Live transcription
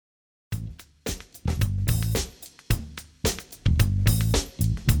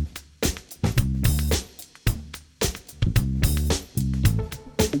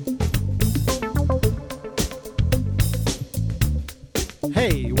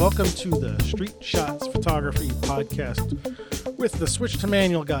Hey, welcome to the Street Shots Photography Podcast with the Switch to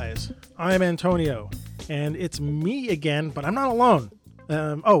Manual guys. I'm Antonio, and it's me again, but I'm not alone.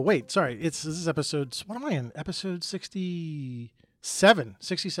 This is episode, what am I in? Episode 67.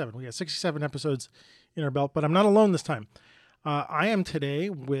 67. We got 67 episodes in our belt, but I'm not alone this time. I am today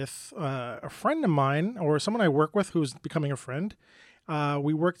with a friend of mine, or someone I work with who's becoming a friend.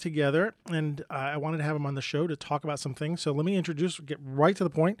 We work together, and I wanted to have him on the show to talk about some things. So let me get right to the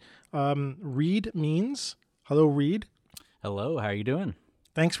point. Reed Means. Hello, Reed. Hello, how are you doing?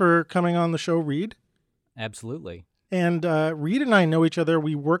 Thanks for coming on the show, Reed. Absolutely. And Reed and I know each other.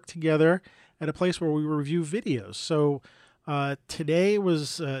 We work together at a place where we review videos. So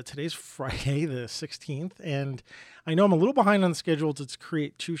today's Friday, the 16th, and I know I'm a little behind on the schedule to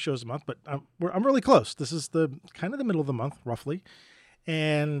create 2 shows a month, but I'm really close. This is the kind of the middle of the month, roughly.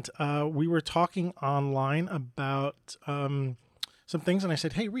 And we were talking online about some things, and I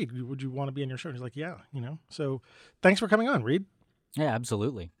said, "Hey, Reed, would you want to be on your show?" And he's like, "Yeah, So thanks for coming on, Reed. Yeah,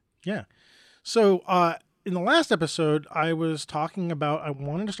 absolutely. Yeah. So in the last episode, I was talking about I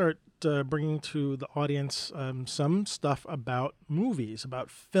wanted to start bringing to the audience some stuff about movies,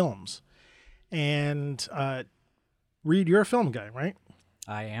 about films. And Reed, you're a film guy, right?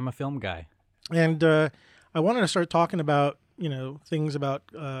 I am a film guy. And I wanted to start talking about things about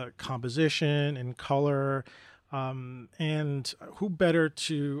composition and color, and who better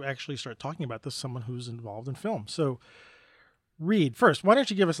to actually start talking about this? Someone who's involved in film. So, Reed, first, why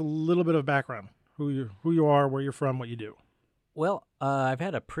don't you give us a little bit of background? Who you are, where you're from, what you do. Well, I've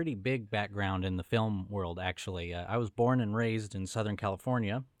had a pretty big background in the film world, actually. I was born and raised in Southern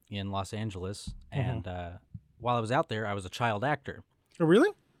California, in Los Angeles, and while I was out there, I was a child actor. Oh, really?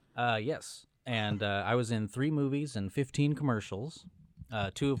 Yes. And I was in 3 movies and 15 commercials,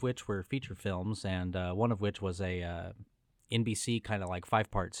 2 of which were feature films, and one of which was a NBC kind of like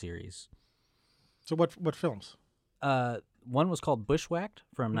 5-part series. So what films? One was called Bushwhacked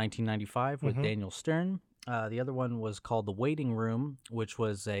from 1995 with Daniel Stern. The other one was called The Waiting Room, which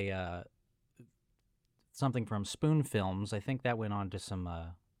was a something from Spoon Films. I think that went on to some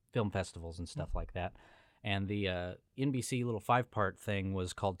film festivals and stuff like that. And the NBC little 5-part thing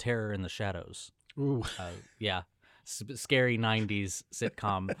was called Terror in the Shadows. Ooh. Yeah. Scary 90s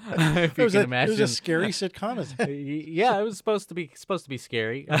sitcom, if you can imagine. It was a scary sitcom. Yeah, it was supposed to be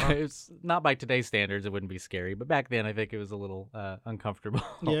scary. It's not by today's standards, it wouldn't be scary, but back then I think it was a little uncomfortable.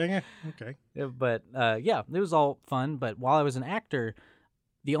 Yeah, okay. But yeah, it was all fun. But while I was an actor,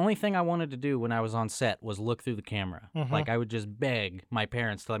 the only thing I wanted to do when I was on set was look through the camera. Like I would just beg my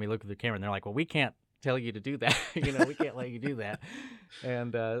parents to let me look through the camera, and they're like, "Well, we can't tell you to do that. We can't let you do that."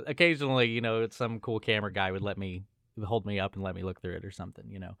 And occasionally, some cool camera guy would hold me up and let me look through it or something,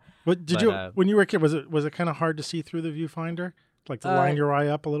 But you, when you were a kid, was it kind of hard to see through the viewfinder? Like to line your eye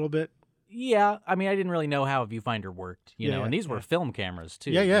up a little bit? Yeah. I mean, I didn't really know how a viewfinder worked, and these were film cameras too.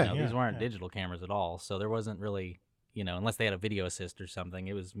 These weren't digital cameras at all. So there wasn't really, unless they had a video assist or something,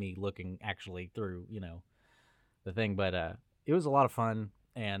 it was me looking actually through, the thing. But it was a lot of fun.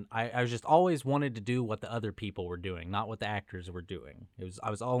 And I was just always wanted to do what the other people were doing, not what the actors were doing. I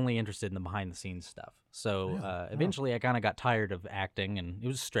was only interested in the behind-the-scenes stuff. So eventually I kind of got tired of acting, and it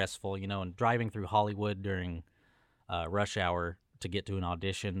was stressful, and driving through Hollywood during rush hour to get to an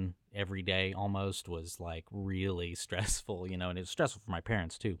audition every day almost was, like, really stressful, and it was stressful for my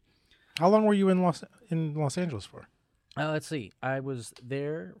parents, too. How long were you in Los Angeles for? Let's see. I was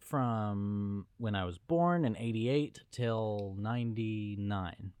there from when I was born in 88 till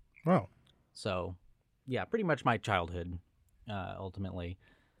 99. Wow. So, yeah, pretty much my childhood, ultimately.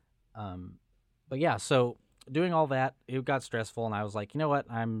 But yeah, so doing all that, it got stressful, and I was like, you know what?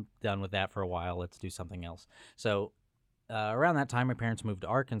 I'm done with that for a while. Let's do something else. So around that time, my parents moved to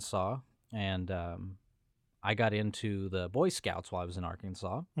Arkansas, and I got into the Boy Scouts while I was in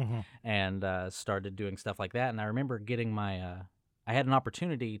Arkansas and started doing stuff like that. And I remember getting I had an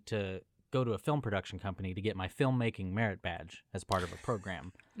opportunity to go to a film production company to get my filmmaking merit badge as part of a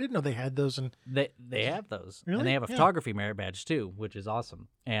program. I didn't know they had those. They have those. Really? And they have a photography merit badge too, which is awesome.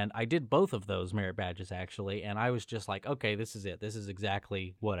 And I did both of those merit badges actually. And I was just like, okay, this is it. This is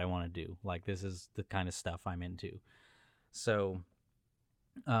exactly what I want to do. Like, this is the kind of stuff I'm into. So,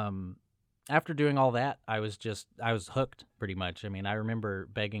 after doing all that, I was hooked pretty much. I mean, I remember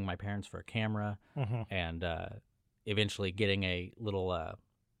begging my parents for a camera and eventually getting a little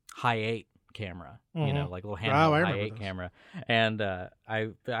high 8 camera, like a little handheld high 8 camera. And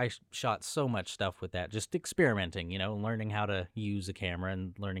I shot so much stuff with that, just experimenting, learning how to use a camera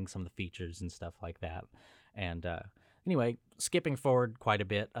and learning some of the features and stuff like that. And anyway, skipping forward quite a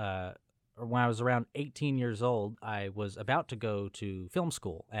bit, when I was around 18 years old, I was about to go to film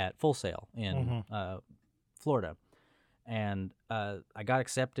school at Full Sail in Florida. And I got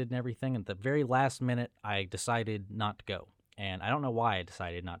accepted and everything. And at the very last minute, I decided not to go. And I don't know why I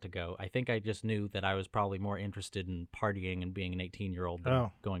decided not to go. I think I just knew that I was probably more interested in partying and being an 18-year-old than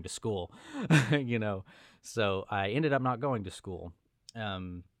going to school, you know. So I ended up not going to school.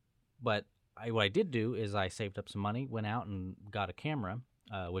 But what I did do is I saved up some money, went out and got a camera,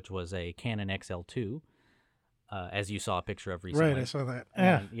 which was a Canon XL2, as you saw a picture of recently. Right, I saw that.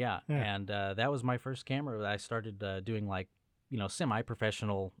 And that was my first camera that I started doing, like, you know,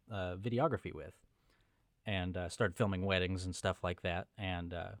 semi-professional videography with, and started filming weddings and stuff like that.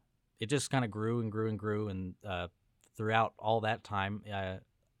 And it just kind of grew and grew and grew. And throughout all that time,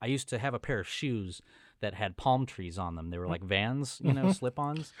 I used to have a pair of shoes that had palm trees on them. They were like Vans, you know,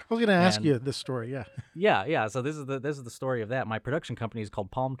 slip-ons. I was going to ask you this story, Yeah. So this is the story of that. My production company is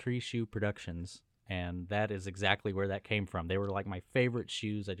called Palm Tree Shoe Productions, and that is exactly where that came from. They were like my favorite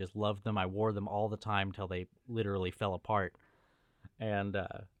shoes. I just loved them. I wore them all the time till they literally fell apart, and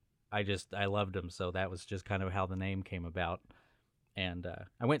I loved them. So that was just kind of how the name came about. And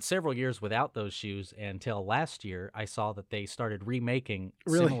I went several years without those shoes until last year I saw that they started remaking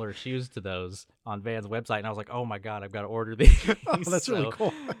similar shoes to those on Vans' website. And I was like, oh, my God, I've got to order these. That's really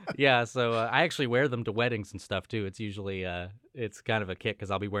cool. Yeah, so I actually wear them to weddings and stuff, too. It's usually it's kind of a kick because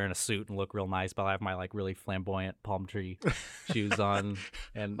I'll be wearing a suit and look real nice, but I'll have my like really flamboyant palm tree shoes on.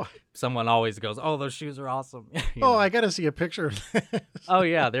 And someone always goes, oh, those shoes are awesome. know? I got to see a picture of this. Oh,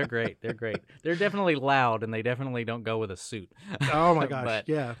 yeah, they're great. They're great. They're definitely loud, and they definitely don't go with a suit. Oh my gosh,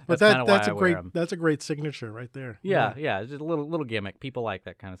 but that's a great signature right there. Yeah, it's just a little gimmick. People like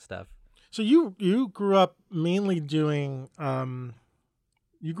that kind of stuff. So you grew up mainly doing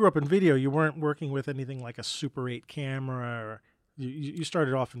you grew up in video. You weren't working with anything like a Super 8 camera, or you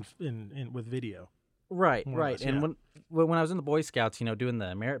started off in with video. Right. And when I was in the Boy Scouts, you know, doing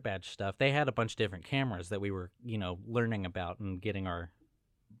the merit badge stuff, they had a bunch of different cameras that we were, you know, learning about and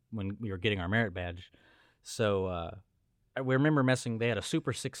when we were getting our merit badge. So I remember they had a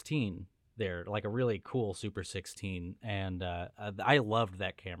Super 16 there, like a really cool Super 16, and I loved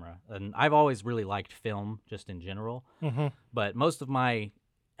that camera. And I've always really liked film just in general, but most of my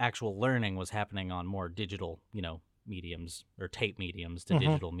actual learning was happening on more digital, you know, mediums or tape mediums to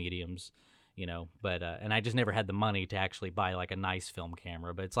digital mediums, you know. But and I just never had the money to actually buy like a nice film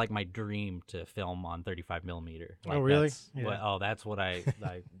camera. But it's like my dream to film on 35 millimeter. Like, oh, really? That's what I'm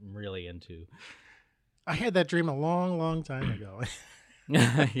really into. I had that dream a long time ago.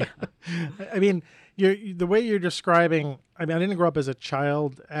 Yeah. I mean, the way you're describing, I mean, I didn't grow up as a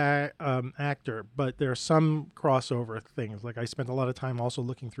child actor, but there are some crossover things. Like I spent a lot of time also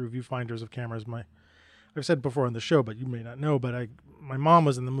looking through viewfinders of cameras. I've said before on the show, but you may not know, but my mom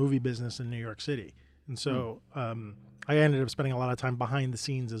was in the movie business in New York City. And so I ended up spending a lot of time behind the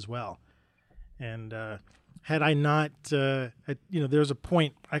scenes as well. And had I not, there's a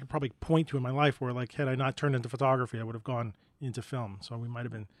point I could probably point to in my life where, like, had I not turned into photography, I would have gone into film. So we might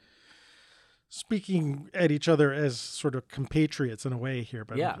have been speaking at each other as sort of compatriots in a way here,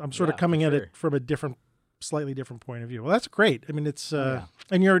 but I'm sort of coming at it from a slightly different point of view. Well, that's great. I mean, it's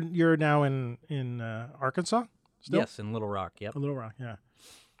and you're now in Arkansas still? Yes, in Little Rock. Yep. Little Rock, yeah.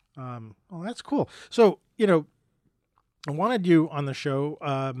 Well, that's cool. So, you know, I wanted you on the show.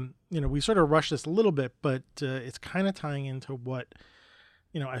 We sort of rushed this a little bit, but it's kind of tying into what,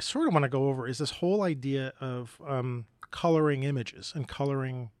 I sort of want to go over is this whole idea of coloring images and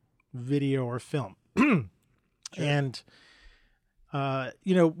coloring video or film. Sure. And,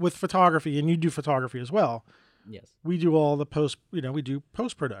 with photography, and you do photography as well. Yes. We do all the we do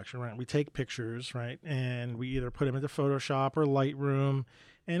post-production, right? We take pictures, right? And we either put them into Photoshop or Lightroom,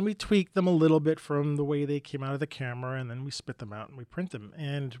 and we tweak them a little bit from the way they came out of the camera, and then we spit them out and we print them.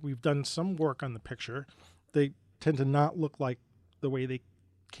 And we've done some work on the picture. They tend to not look like the way they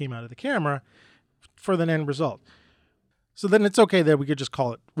came out of the camera for the end result. So then it's okay that we can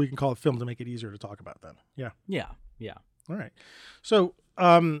call it film to make it easier to talk about then. Yeah. Yeah. All right. So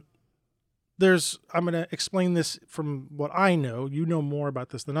I'm going to explain this from what I know. You know more about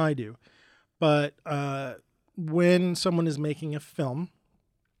this than I do. But when someone is making a film,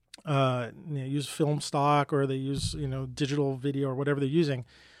 use film stock or they use, digital video or whatever they're using.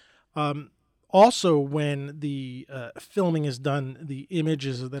 Also, when the filming is done, the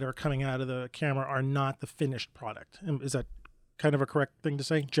images that are coming out of the camera are not the finished product. Is that kind of a correct thing to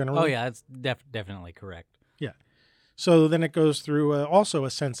say, generally? Oh, yeah, that's definitely correct. Yeah. So then it goes through also a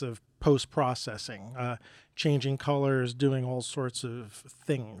sense of post-processing, changing colors, doing all sorts of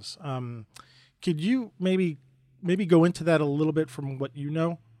things. Could you maybe go into that a little bit from what you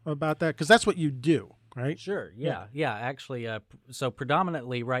know? about that? Because that's what you do, right? Sure. Yeah. Actually, so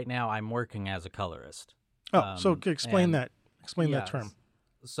predominantly right now I'm working as a colorist. Oh, so explain that. Explain that term.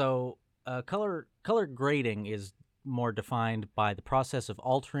 So color grading is more defined by the process of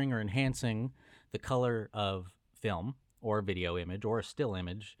altering or enhancing the color of film or video image or a still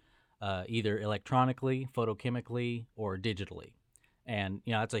image, either electronically, photochemically, or digitally. And,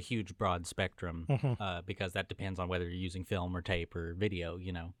 that's a huge broad spectrum because that depends on whether you're using film or tape or video,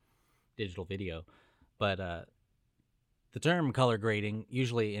 digital video. But the term color grading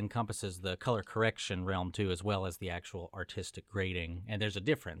usually encompasses the color correction realm too, as well as the actual artistic grading. And there's a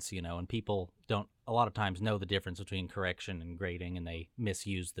difference, and people don't a lot of times know the difference between correction and grading, and they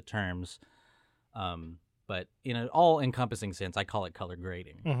misuse the terms. But in an all-encompassing sense, I call it color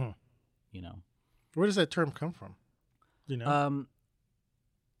grading. Where does that term come from?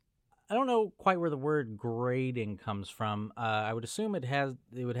 I don't know quite where the word grading comes from. I would assume it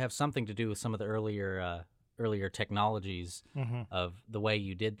would have something to do with some of the earlier technologies of the way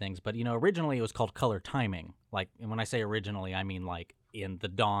you did things. But, originally it was called color timing. And when I say originally, I mean like in the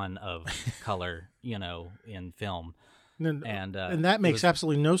dawn of color, in film. And that makes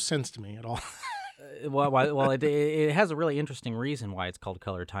absolutely no sense to me at all. Well, it has a really interesting reason why it's called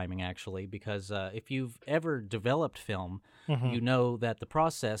color timing, actually, because if you've ever developed film, you know that the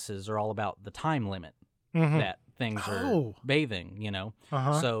processes are all about the time limit that things are bathing,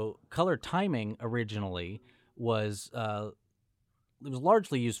 So color timing originally was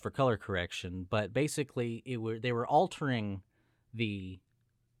largely used for color correction, but basically they were altering the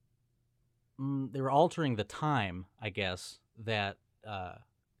time, I guess, that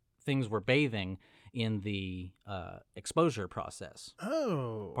things were bathing in the exposure process.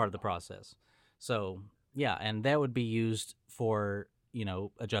 Part of the process. So, yeah, and that would be used for,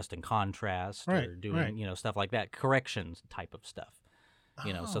 adjusting contrast or doing, stuff like that, corrections type of stuff.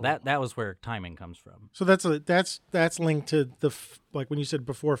 So that was where timing comes from. So that's linked to like when you said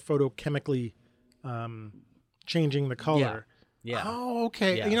before, photochemically changing the color. Yeah. Oh,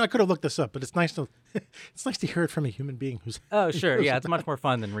 okay. Yeah. I could have looked this up, but it's nice to hear it from a human being who's. Oh, sure. Yeah, it's much more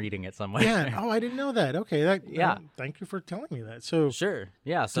fun than reading it somewhere. Yeah. Oh, I didn't know that. Okay. Thank you for telling me that. So. Sure.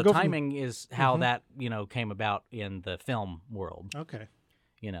 Yeah. So timing is how that came about in the film world. Okay.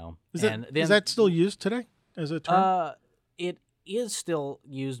 Is that still used today as a term? It is still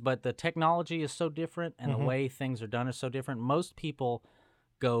used, but the technology is so different, and the way things are done is so different. Most people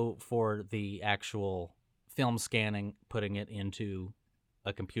go for the actual film scanning, putting it into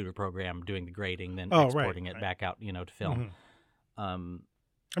a computer program, doing the grading, then exporting it back out, to film.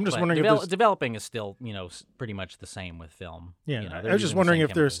 I'm just wondering if developing is still, pretty much the same with film. Yeah, I was just wondering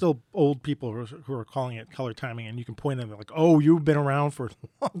if there's still old people who are calling it color timing, and you can point at them like, "Oh, you've been around for a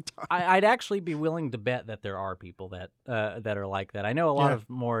long time." I'd actually be willing to bet that there are people that are like that. I know a lot of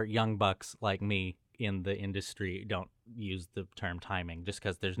more young bucks like me in the industry don't use the term timing just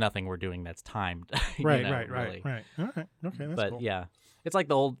because there's nothing we're doing that's timed. Right. Really. Right. All right. Okay, that's cool. But yeah, it's like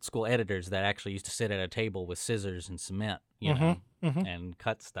the old school editors that actually used to sit at a table with scissors and cement, and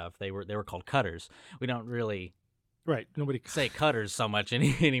cut stuff. They were called cutters. We don't really nobody say cutters so much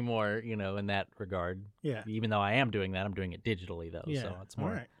anymore, in that regard. Yeah. Even though I am doing that, I'm doing it digitally though. Yeah. So it's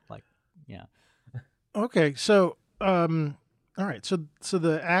more like, yeah. Okay. So, all right, so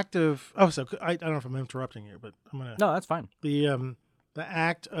the act of I don't know if I'm interrupting you, but I'm gonna. No, that's fine. The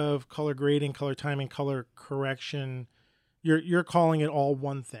act of color grading, color timing, color correction, you're calling it all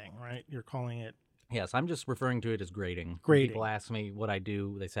one thing, right? You're calling it. Yes, I'm just referring to it as grading. Grading. When people ask me what I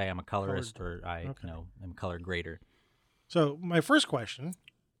do, they say I'm a colorist or I'm a color grader. So my first question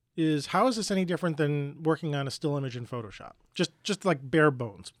is, how is this any different than working on a still image in Photoshop? Just like bare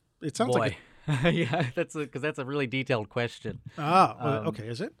bones. It sounds like. Yeah, that's a really detailed question. Okay,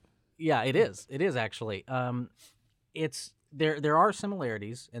 is it? Yeah, it is. It is actually. It's there are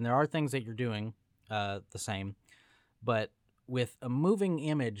similarities, and there are things that you're doing the same, but with a moving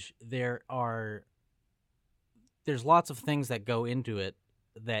image, there's lots of things that go into it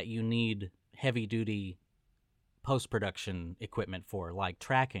that you need heavy duty post-production equipment for, like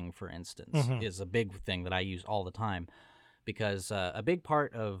tracking, for instance, is a big thing that I use all the time, because a big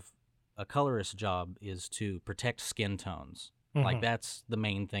part of a colorist's job is to protect skin tones. Like that's the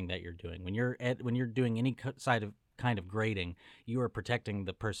main thing that you're doing when you're doing any kind of grading. You are protecting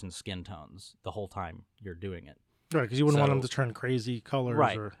the person's skin tones the whole time you're doing it. Right, because you wouldn't want them to turn crazy colors.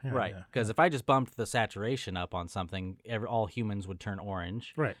 Right, right. Because if I just bumped the saturation up on something, all humans would turn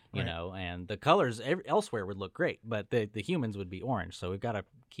orange. Right. You know, and the colors elsewhere would look great, but the humans would be orange. So we've got to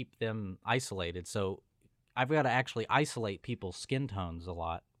keep them isolated. So I've got to actually isolate people's skin tones a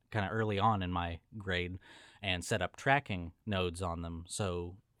lot, kind of early on in my grade, and set up tracking nodes on them.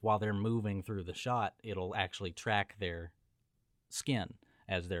 So while they're moving through the shot, it'll actually track their skin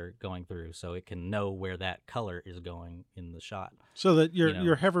as they're going through, so it can know where that color is going in the shot. So that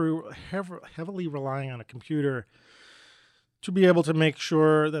you're heavily relying on a computer to be able to make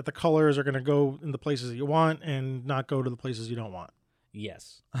sure that the colors are going to go in the places that you want and not go to the places you don't want.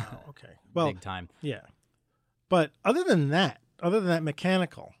 Yes. Oh, okay. Well, big time. Yeah. But other than that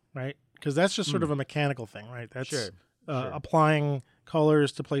mechanical, right? Because that's just sort of a mechanical thing, right? That's sure. Applying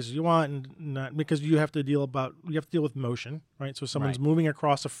colors to places you want, and not because you have to deal with motion, right? So someone's moving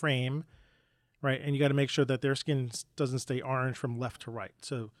across a frame, right, and you got to make sure that their skin doesn't stay orange from left to right.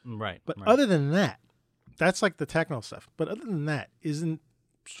 So But other than that, that's like the technical stuff. But other than that, isn't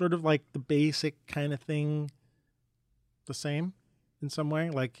sort of like the basic kind of thing the same in some way?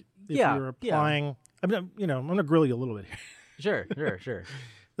 Like if you're applying, I mean, I'm going to grill you a little bit here. Sure.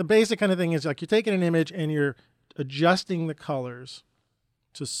 The basic kind of thing is like you're taking an image and you're adjusting the colors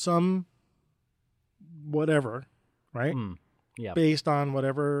to some whatever, right? Yeah. Based on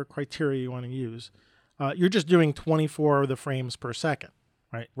whatever criteria you want to use. You're just doing 24 of the frames per second,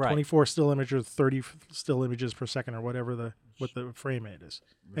 right? 24 still images, 30 still images per second, or whatever what the frame rate is.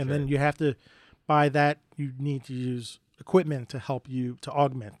 And then you have to, by that, you need to use equipment to help you to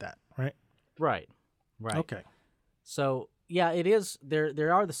augment that, right? Right. Okay. So yeah, it is.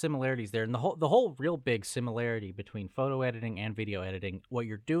 There are the similarities there, and the whole real big similarity between photo editing and video editing. What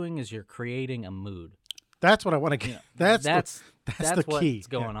you're doing is you're creating a mood. That's what I want to get. That's the key. What's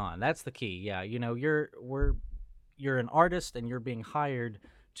going on. That's the key. Yeah, you're an artist, and you're being hired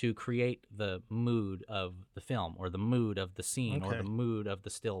to create the mood of the film, or the mood of the scene, or the mood of the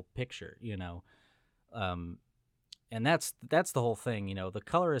still picture. And that's the whole thing. The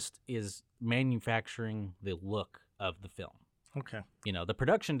colorist is manufacturing the look of the film. Okay. The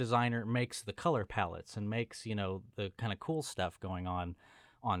production designer makes the color palettes and makes, the kind of cool stuff going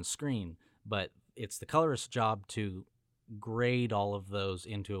on screen, but it's the colorist's job to grade all of those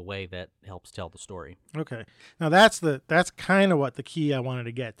into a way that helps tell the story. Okay. Now that's kind of what the key I wanted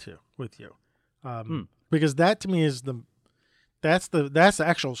to get to with you. Because that to me is that's the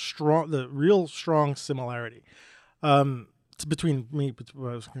actual the real strong similarity. Between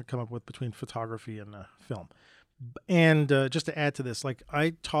what I was going to come up with between photography and film. And just to add to this, like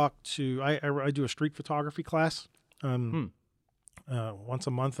I do a street photography class once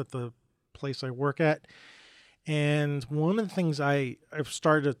a month at the place I work at. And one of the things I've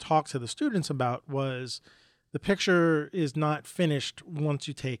started to talk to the students about was the picture is not finished once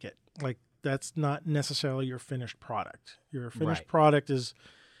you take it. Like that's not necessarily your finished product. Your finished product is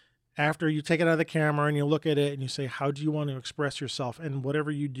after you take it out of the camera and you look at it and you say, how do you want to express yourself? And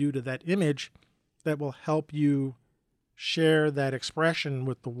whatever you do to that image that will help you share that expression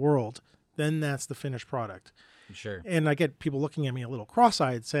with the world, then that's the finished product. Sure. And I get people looking at me a little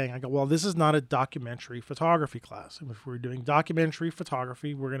cross-eyed saying, I go, well, this is not a documentary photography class. And if we're doing documentary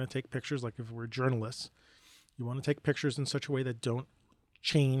photography, we're going to take pictures like if we're journalists. You want to take pictures in such a way that don't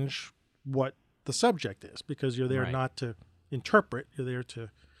change what the subject is, because you're there not to interpret, you're there to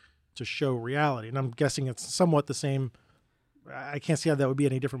show reality. And I'm guessing it's somewhat the same. I can't see how that would be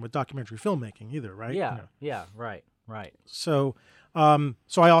any different with documentary filmmaking either, right? Yeah, right. So I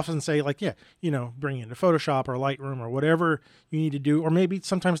often say, like, bring it into Photoshop or Lightroom or whatever you need to do, or maybe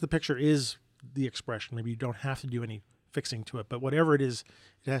sometimes the picture is the expression. Maybe you don't have to do any fixing to it, but whatever it is,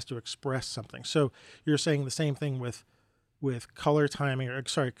 it has to express something. So you're saying the same thing with color timing,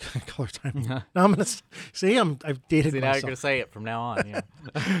 color timing. Now I'm going to see, I've dated myself. Now you're going to say it from now on.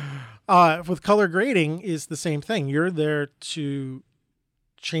 Yeah. With color grading is the same thing. You're there to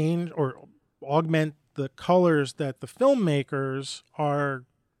change or augment the colors that the filmmakers are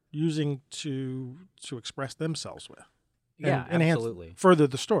using to express themselves with. Yeah, and absolutely. Further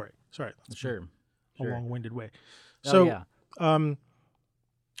the story. Sorry. Sure. A long-winded way. So, I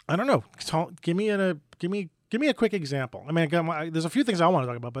don't know. Give me a quick example. I mean, there's a few things I want to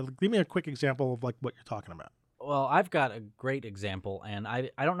talk about, but give me a quick example of like what you're talking about. Well, I've got a great example, and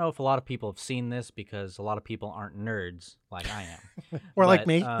I don't know if a lot of people have seen this because a lot of people aren't nerds like I am. Or like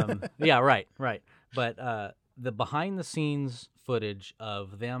me. Yeah, right. But the behind-the-scenes footage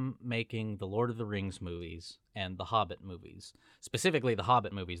of them making the Lord of the Rings movies and the Hobbit movies, specifically the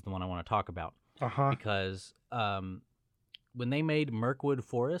Hobbit movies, the one I want to talk about, because when they made Mirkwood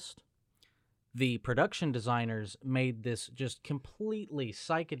Forest, the production designers made this just completely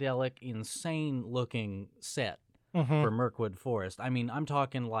psychedelic, insane-looking set for Mirkwood Forest. I mean, I'm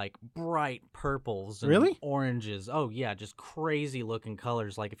talking like bright purples and oranges. Oh, yeah, just crazy-looking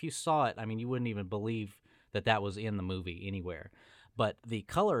colors. Like, if you saw it, I mean, you wouldn't even believe that was in the movie anywhere. But the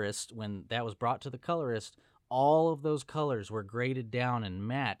colorist, when that was brought to the colorist, all of those colors were graded down and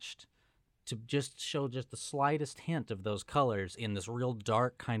matched to just show just the slightest hint of those colors in this real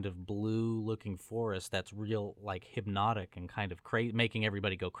dark kind of blue-looking forest that's real, like, hypnotic and kind of making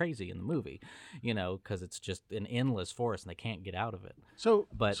everybody go crazy in the movie, because it's just an endless forest and they can't get out of it. So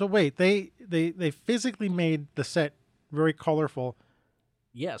wait, they physically made the set very colorful,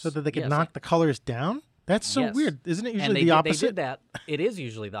 yes, so that they could knock the colors down? That's so weird. Isn't it usually the opposite? They did that. It is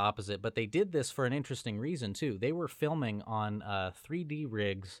usually the opposite, but they did this for an interesting reason, too. They were filming on 3D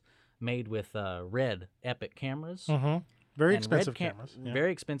rigs made with Red Epic cameras. Mm-hmm. Very expensive cameras. Yeah.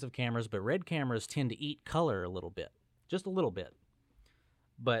 Very expensive cameras, but Red cameras tend to eat color a little bit. Just a little bit.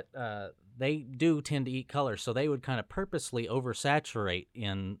 But they do tend to eat color, so they would kind of purposely oversaturate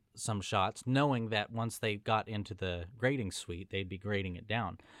in some shots, knowing that once they got into the grading suite, they'd be grading it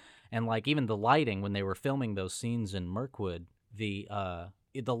down. And like even the lighting, when they were filming those scenes in Mirkwood, the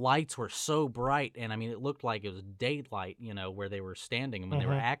lights were so bright, and I mean, it looked like it was daylight, where they were standing and when they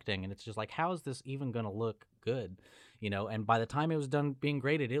were acting, and it's just like, how is this even going to look good? And by the time it was done being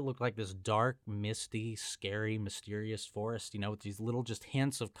graded, it looked like this dark, misty, scary, mysterious forest, with these little just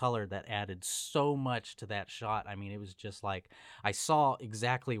hints of color that added so much to that shot. I mean, it was just like, I saw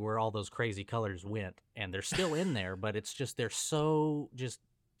exactly where all those crazy colors went, and they're still in there, but it's just, they're so just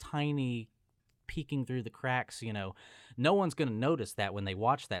tiny, peeking through the cracks. No one's going to notice that when they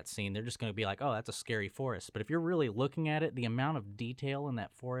watch that scene. They're just going to be like, oh, that's a scary forest. But if you're really looking at it, the amount of detail in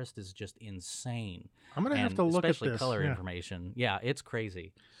that forest is just insane. I'm going to have to look at this. Especially color information. Yeah, it's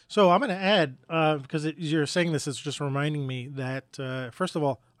crazy. So I'm going to add, because you're saying this, it's just reminding me that, first of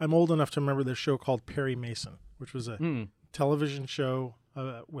all, I'm old enough to remember this show called Perry Mason, which was a television show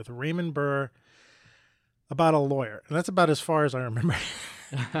with Raymond Burr about a lawyer. And that's about as far as I remember.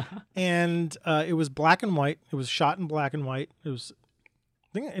 And it was black and white. It was shot in black and white. It was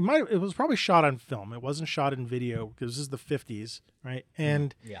probably shot on film. It wasn't shot in video because this is the 50s, right?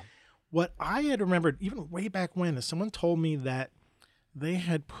 And what I had remembered even way back when is someone told me that they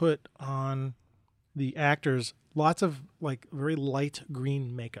had put on the actors lots of like very light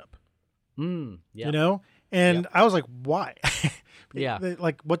green makeup. And I was like, why?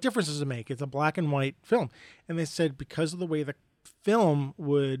 Like, what difference does it make? It's a black and white film. And they said because of the way the film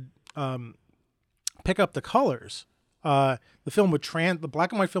would pick up the colors, the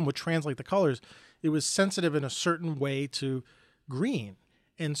black and white film would translate the colors. It was sensitive in a certain way to green.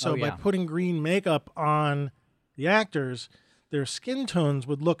 And so by putting green makeup on the actors, their skin tones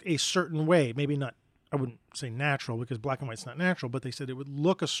would look a certain way. Maybe not, I wouldn't say natural because black and white's not natural, but they said it would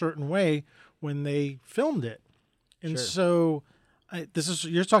look a certain way when they filmed it. And so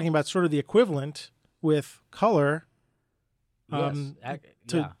you're talking about sort of the equivalent with color to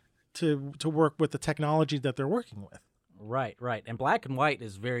work with the technology that they're working with. Right. And black and white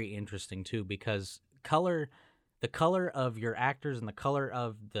is very interesting too, because the color of your actors and the color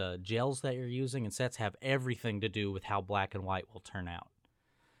of the gels that you're using and sets have everything to do with how black and white will turn out.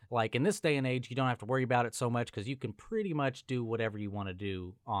 Like in this day and age, you don't have to worry about it so much because you can pretty much do whatever you want to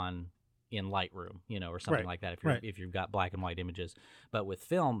do in Lightroom, or something like that if you've got black and white images. But with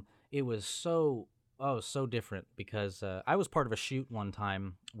film, it was so different because I was part of a shoot one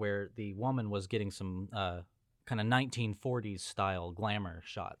time where the woman was getting some kind of 1940s style glamour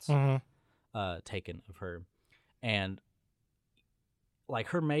shots taken of her. And like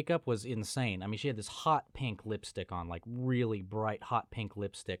her makeup was insane. I mean, she had this hot pink lipstick on, like really bright hot pink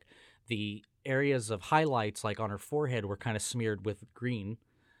lipstick. The areas of highlights like on her forehead were kind of smeared with green.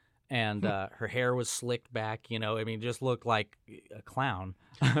 And her hair was slicked back, I mean, just looked like a clown,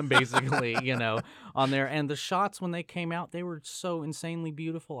 basically, on there. And the shots, when they came out, they were so insanely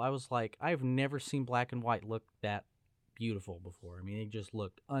beautiful. I was like, I've never seen black and white look that beautiful before. I mean, it just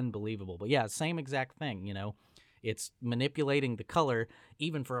looked unbelievable. But yeah, same exact thing, It's manipulating the color,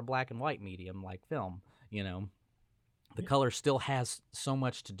 even for a black and white medium like film, The color still has so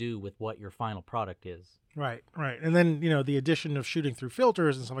much to do with what your final product is. Right. And then, the addition of shooting through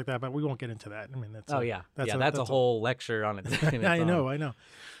filters and stuff like that, but we won't get into that. I mean, that's that's a whole lecture on it. I know.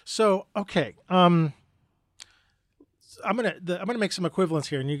 So, okay. I'm going to make some equivalents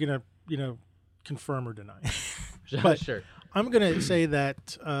here and you're going to, confirm or deny. Sure. I'm going to say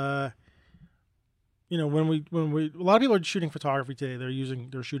that when we a lot of people are shooting photography today,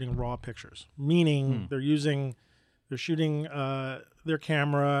 they're shooting raw pictures, meaning they're shooting their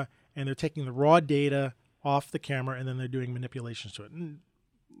camera and they're taking the raw data off the camera and then they're doing manipulations to it. And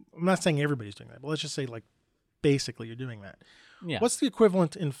I'm not saying everybody's doing that, but let's just say like basically you're doing that. Yeah. What's the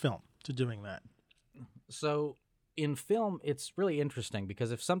equivalent in film to doing that? So in film, it's really interesting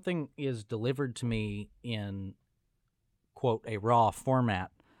because if something is delivered to me in, quote, a raw format,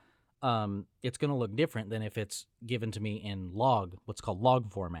 it's going to look different than if it's given to me in log, what's called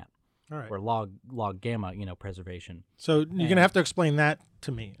log format. All right. Or log gamma, preservation. So you're going to have to explain that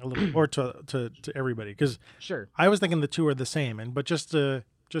to me a little, or to everybody, because sure, I was thinking the two are the same, but just go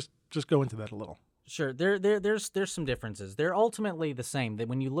into that a little. Sure, there's some differences. They're ultimately the same. That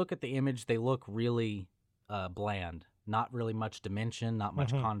when you look at the image, they look really bland. Not really much dimension, not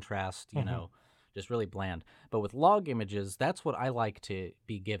much contrast. You know, just really bland. But with log images, that's what I like to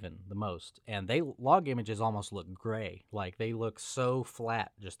be given the most. And log images almost look gray. Like they look so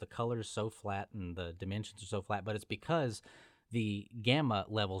flat. Just the color's so flat and the dimensions are so flat. But it's because the gamma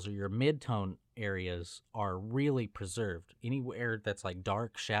levels or your mid-tone areas are really preserved. Anywhere that's like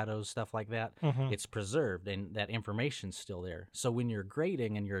dark shadows, stuff like that, it's preserved and that information's still there. So when you're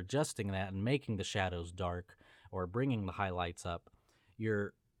grading and you're adjusting that and making the shadows dark or bringing the highlights up,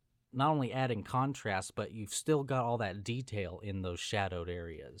 you're not only adding contrast, but you've still got all that detail in those shadowed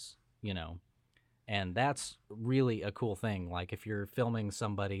areas, And that's really a cool thing. Like if you're filming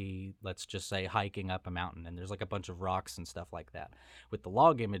somebody, let's just say hiking up a mountain and there's like a bunch of rocks and stuff like that. With the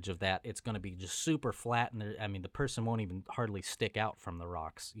log image of that, it's going to be just super flat. And the person won't even hardly stick out from the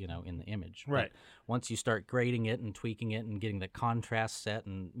rocks, in the image. Right. But once you start grading it and tweaking it and getting the contrast set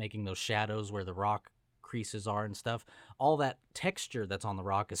and making those shadows where the rock creases are and stuff, all that texture that's on the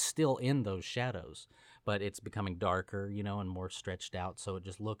rock is still in those shadows, but it's becoming darker, and more stretched out. So it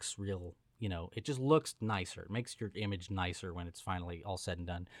just looks real. It just looks nicer. It makes your image nicer when it's finally all said and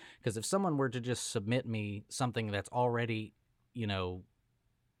done. Because if someone were to just submit me something that's already,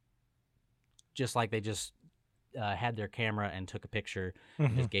 just like they just had their camera and took a picture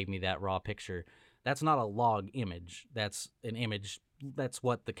and just gave me that raw picture, that's not a log image. That's an image. That's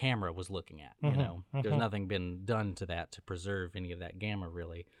what the camera was looking at. There's nothing been done to that to preserve any of that gamma,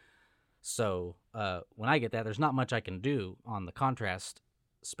 really. So when I get that, there's not much I can do on the contrast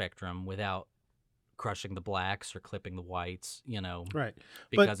spectrum without crushing the blacks or clipping the whites, right,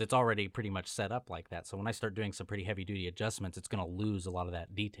 because it's already pretty much set up like that. So when I start doing some pretty heavy duty adjustments, it's going to lose a lot of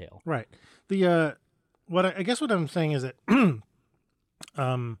that detail. Right. The I guess what I'm saying is that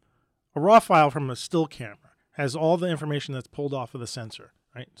a raw file from a still camera has all the information that's pulled off of the sensor,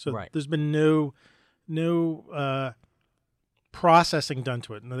 right? So there's been no processing done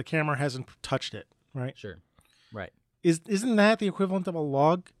to it, and the camera hasn't touched it, right? Sure. Right. Isn't that the equivalent of a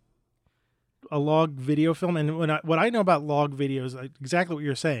log video film? And what I know about log videos, exactly what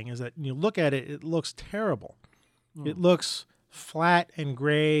you're saying, is that when you look at it, it looks terrible. It looks flat and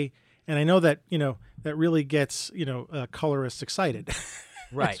gray, and I know that that really gets colorists excited.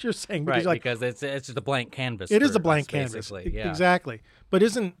 Right. That's what you're saying, because it's just a blank canvas. It is a blank canvas, exactly. But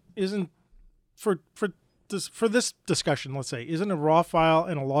isn't for this discussion, let's say, isn't a raw file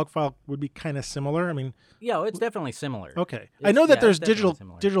and a log file would be kind of similar? I mean, yeah, it's definitely similar. Okay, I know that there's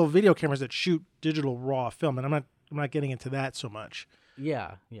digital video cameras that shoot digital raw film, and I'm not getting into that so much.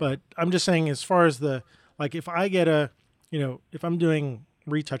 Yeah. But I'm just saying, as far as if I get if I'm doing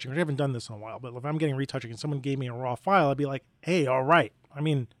retouching, I haven't done this in a while, but if I'm getting retouching and someone gave me a raw file, I'd be like, hey, all right. I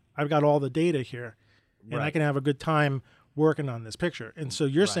mean, I've got all the data here, and I can have a good time working on this picture. And so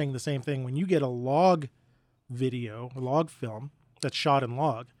you're saying the same thing when you get a log video, a log film that's shot in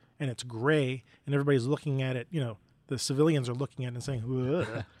log, and it's gray, and everybody's looking at it, the civilians are looking at it and saying,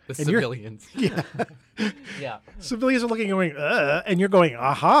 ugh. The civilians. Yeah. Yeah. Civilians are looking and going, ugh, and you're going,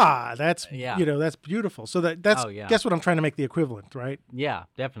 aha, that's, that's beautiful. So that's, guess what I'm trying to make the equivalent, right? Yeah,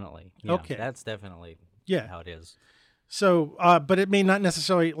 definitely. Yeah, okay. That's definitely how it is. So, but it may not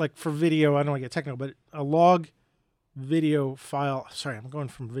necessarily, like for video, I don't want to get technical, but a log video file, sorry, I'm going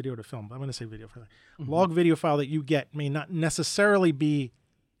from video to film, but I'm going to say video for that. Log video file that you get may not necessarily be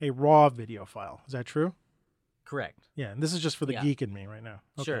a raw video file. Is that true? Correct. Yeah, and this is just for the geek in me right now.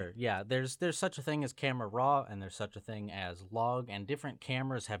 Okay. Sure, yeah. There's such a thing as camera raw, and there's such a thing as log, and different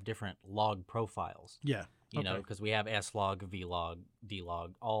cameras have different log profiles. Yeah. You know, because we have S-log, V-log,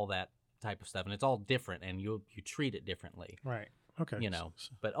 D-log, all that type of stuff, and it's all different, and you treat it differently. Right. Okay.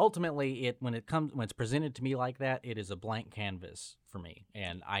 But ultimately, when it's presented to me like that, it is a blank canvas for me,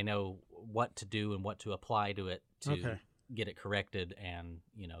 and I know what to do and what to apply to it to get it corrected and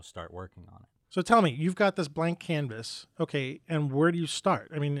start working on it. So tell me, you've got this blank canvas, okay, and where do you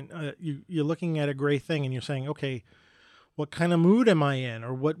start? I mean, you're looking at a gray thing and you're saying, okay, what kind of mood am I in,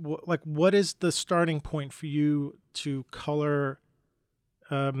 or what is the starting point for you to color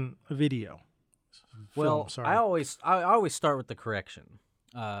a video? Well, I always start with the correction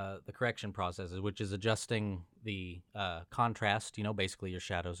processes, which is adjusting the contrast, basically your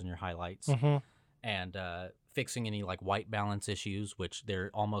shadows and your highlights, and fixing any like white balance issues, which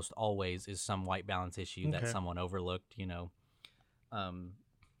there almost always is some white balance issue that someone overlooked,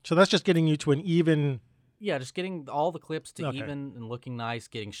 So that's just getting you to an even. Yeah, just getting all the clips to even and looking nice,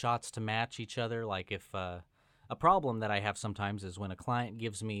 getting shots to match each other. Like if a problem that I have sometimes is when a client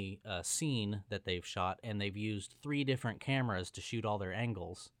gives me a scene that they've shot and they've used 3 different cameras to shoot all their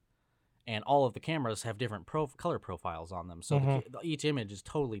angles, and all of the cameras have different color profiles on them. So each image is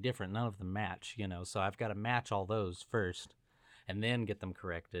totally different. None of them match, you know. So I've got to match all those first and then get them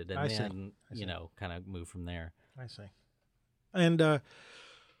corrected and then, you know, kind of move from there. I see. And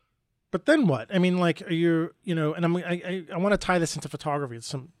but then what? I mean, like, are you know, and I want to tie this into photography at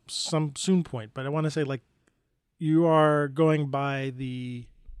some soon point, but I want to say, like, you are going by the,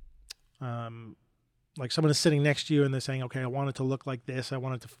 like someone is sitting next to you and they're saying, okay, I want it to look like this. I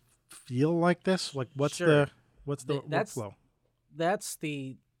want it to feel like this. Like, what's the workflow? That's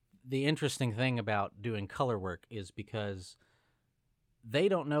the interesting thing about doing color work is because they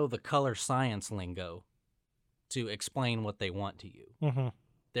don't know the color science lingo to explain what they want to you. Mm-hmm.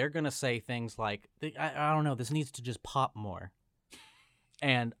 They're going to say things like, I don't know, this needs to just pop more.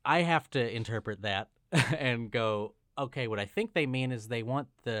 And I have to interpret that and go, okay, what I think they mean is they want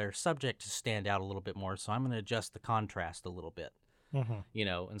their subject to stand out a little bit more, so I'm going to adjust the contrast a little bit, you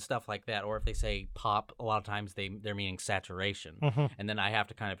know, and stuff like that. Or if they say pop, a lot of times they're meaning saturation. And then I have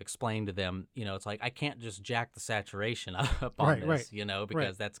to kind of explain to them, you know, it's like I can't just jack the saturation up on this, you know,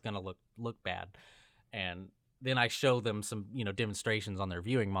 because that's going to look bad. And then I show them some, you know, demonstrations on their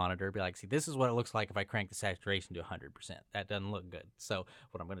viewing monitor. Be like, see, this is what it looks like if I crank the saturation to 100%. That doesn't look good. So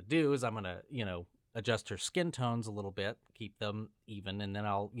what I'm going to do is I'm going to, you know, adjust her skin tones a little bit, keep them even, and then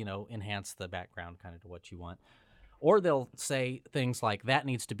I'll, you know, enhance the background kind of to what you want. Or they'll say things like, that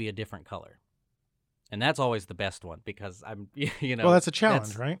needs to be a different color. And that's always the best one because I'm, you know. Well, that's a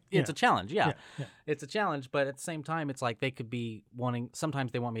challenge, right? It's a challenge, yeah. It's a challenge, but at the same time, it's like they could be wanting,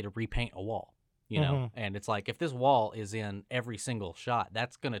 sometimes they want me to repaint a wall. You know, and it's like if this wall is in every single shot,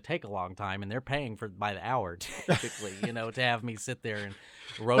 that's going to take a long time, and they're paying by the hour typically. You know, to have me sit there and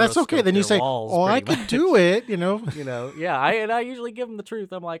rotoscope. That's okay. Then you say, "Oh, I can do it." You know, yeah. I usually give them the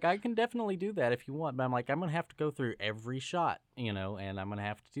truth. I'm like, I can definitely do that if you want, but I'm like, I'm going to have to go through every shot, you know, and I'm going to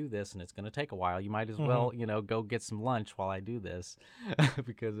have to do this, and it's going to take a while. You might as well, you know, go get some lunch while I do this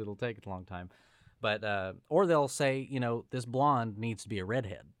because it'll take a long time. But or they'll say, you know, this blonde needs to be a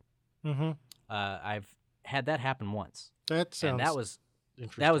redhead. I've had that happen once. That sounds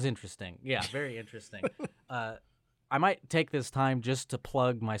that was interesting. Yeah, very interesting. I might take this time just to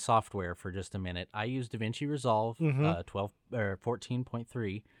plug my software for just a minute. I use DaVinci Resolve 12 or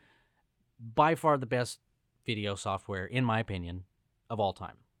 14.3. By far the best video software, in my opinion, of all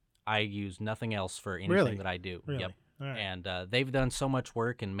time. I use nothing else for anything that I do. Really? Yep. Right. And they've done so much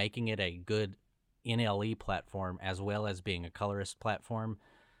work in making it a good NLE platform as well as being a colorist platform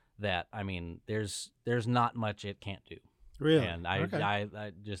that, I mean, there's not much it can't do. Really? And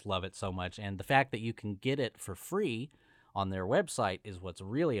I just love it so much. And the fact that you can get it for free on their website is what's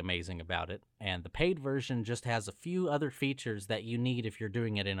really amazing about it. And the paid version just has a few other features that you need if you're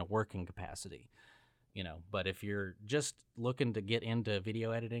doing it in a working capacity. You know, but if you're just looking to get into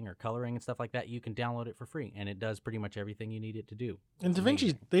video editing or coloring and stuff like that, you can download it for free, and it does pretty much everything you need it to do. And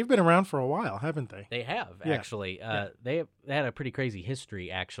DaVinci, they've been around for a while, haven't they? They have, actually. They had a pretty crazy history,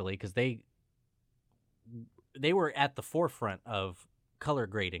 actually, because they were at the forefront of color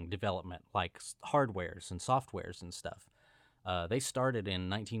grading development, like hardwares and softwares and stuff. They started in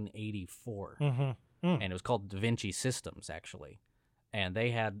 1984, and it was called DaVinci Systems, actually. And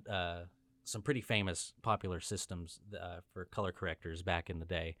they had some pretty famous popular systems for color correctors back in the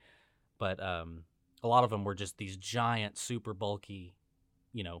day. But a lot of them were just these giant, super bulky,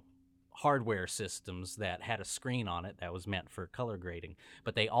 you know, hardware systems that had a screen on it that was meant for color grading.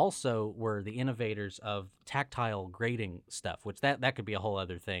 But they also were the innovators of tactile grading stuff, which that could be a whole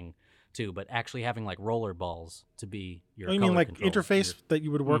other thing too. But actually having like roller balls to be your color mean like control, interface that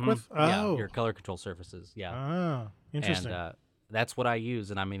you would work with? Yeah, your color control surfaces. Yeah. Oh, interesting. And that's what I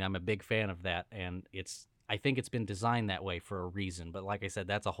use, and I mean, I'm a big fan of that, and I think it's been designed that way for a reason. But like I said,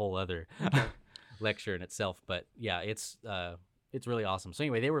 that's a whole other lecture in itself. But yeah, it's really awesome. So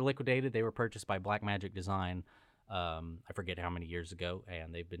anyway, they were liquidated. They were purchased by Blackmagic Design. I forget how many years ago,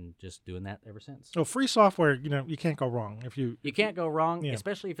 and they've been just doing that ever since. So free software, you know, you can't go wrong if you. You can't go wrong,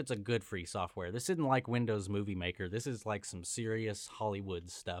 especially if it's a good free software. This isn't like Windows Movie Maker. This is like some serious Hollywood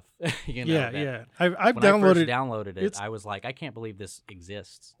stuff. You know, yeah. I've when downloaded. I first downloaded it. I was like, I can't believe this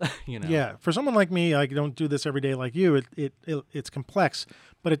exists. You know. Yeah, for someone like me, I don't do this every day like you. It's complex,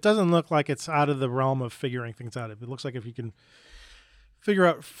 but it doesn't look like it's out of the realm of figuring things out. It looks like if you can figure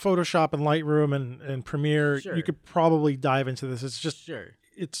out Photoshop and Lightroom and Premiere, you could probably dive into this. It's just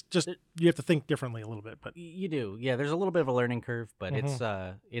it's just you have to think differently a little bit. But you do, yeah. There's a little bit of a learning curve, but it's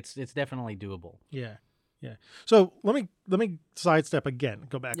definitely doable. Yeah. Yeah. So let me sidestep again.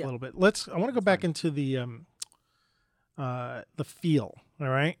 Go back a little bit. I want to go back into the feel. All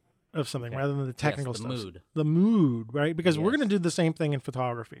right. Of something rather than the technical stuff. The mood, right? Because we're going to do the same thing in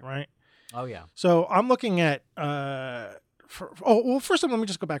photography, right? Oh yeah. So I'm looking at first of all, let me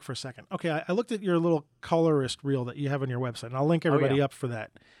just go back for a second. Okay, I looked at your little colorist reel that you have on your website, and I'll link everybody up for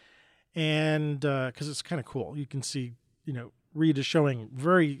that. And because it's kind of cool, you can see, Reed is showing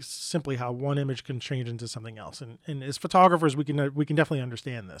very simply how one image can change into something else, and as photographers, we can definitely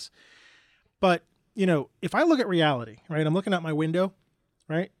understand this. But if I look at reality, right, I'm looking out my window,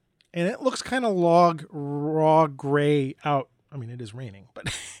 right, and it looks kind of raw gray out. I mean, it is raining,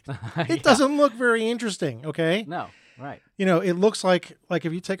 but it doesn't look very interesting. Okay. No. Right. It looks like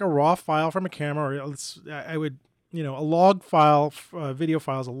if you take a raw file from a camera, or I would, a log file, video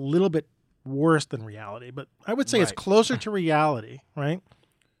file is a little bit worse than reality, but I would say it's closer to reality, right?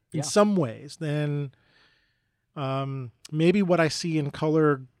 In some ways than maybe what I see in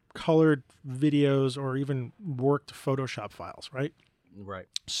colored videos or even worked Photoshop files, right? Right.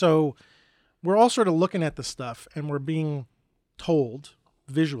 So we're all sort of looking at the stuff and we're being told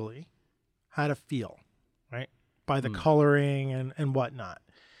visually how to feel, right? By the coloring and whatnot.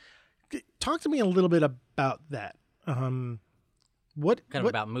 Talk to me a little bit about that. What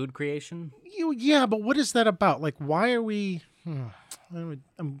about mood creation? Yeah, but what is that about? Like, why are we? I'm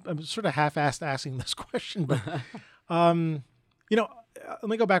sort of half-assed asking this question, but let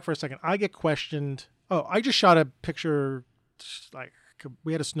me go back for a second. I get questioned. Oh, I just shot a picture. Like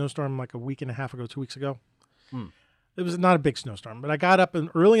we had a snowstorm like a week and a half ago, 2 weeks ago. It was not a big snowstorm, but I got up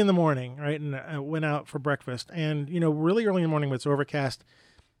early in the morning, right, and I went out for breakfast. And, really early in the morning when it's overcast,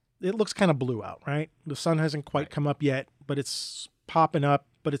 it looks kind of blue out, right? The sun hasn't quite come up yet, but it's popping up,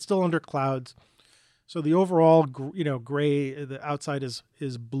 but it's still under clouds. So the overall, gray, the outside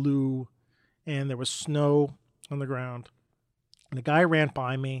is blue, and there was snow on the ground. And the guy ran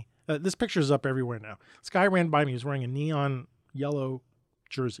by me. This picture is up everywhere now. This guy ran by me. He was wearing a neon yellow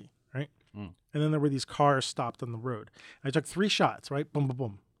jersey, right? And then there were these cars stopped on the road. I took 3 shots, right? Boom, boom,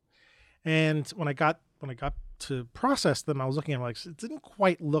 boom. And when I got to process them, I was looking at them like, it didn't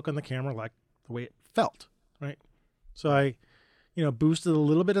quite look on the camera like the way it felt, right? So I, boosted a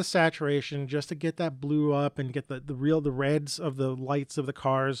little bit of saturation just to get that blue up and get the reds of the lights of the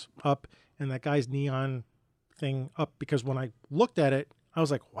cars up and that guy's neon thing up, because when I looked at it, I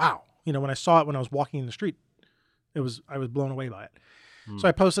was like, wow. When I saw it when I was walking in the street, I was blown away by it. So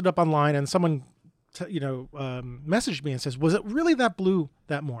I posted up online, and someone, messaged me and says, "Was it really that blue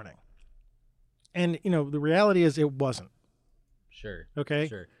that morning?" And the reality is, it wasn't. Sure. Okay.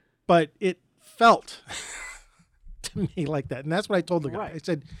 Sure. But it felt to me like that, and that's what I told the guy. Right. I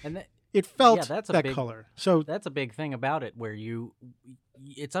said, it felt that big color. So that's a big thing about it, where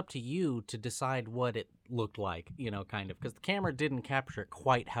it's up to you to decide what it looked like, kind of, because the camera didn't capture it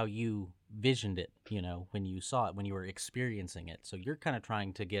quite how you visioned it, when you saw it, when you were experiencing it. So you're kind of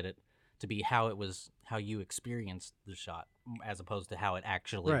trying to get it to be how you experienced the shot, as opposed to how it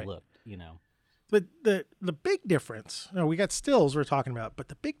actually looked, But the big difference, we got stills we're talking about, but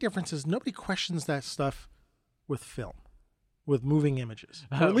the big difference is nobody questions that stuff with film, with moving images.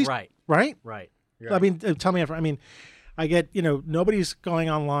 Or at least, right. Right. I mean, tell me. I get, nobody's going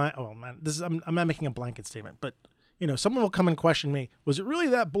online. Oh man, I'm not making a blanket statement, but someone will come and question me. Was it really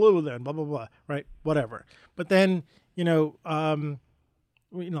that blue then? Blah blah blah. Right. Whatever. But then, I want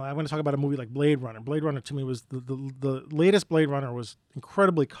to talk about a movie like Blade Runner. Blade Runner to me was the latest Blade Runner was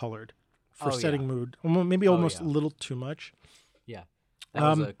incredibly colored for setting mood. Maybe almost a little too much. Yeah.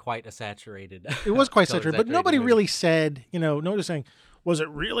 That was quite a saturated. It was quite saturated, but nobody really said, nobody's saying, was it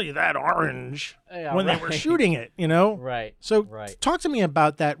really that orange when they were shooting it, Right. So talk to me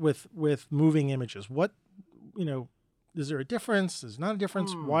about that with moving images. What, is there a difference? Is not a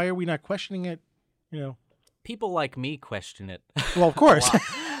difference? Why are we not questioning it? People like me question it. Well, of course.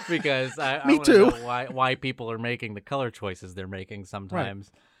 Because I me want to too. know why people are making the color choices they're making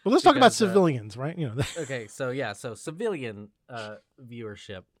sometimes. Right. Well, let's talk about civilians, right? Okay, so civilian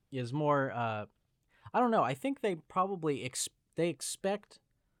viewership is more. I don't know. I think they probably they expect,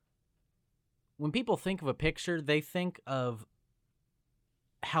 when people think of a picture, they think of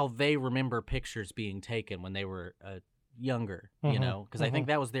how they remember pictures being taken when they were younger. Because I think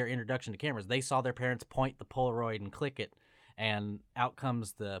that was their introduction to cameras. They saw their parents point the Polaroid and click it, and out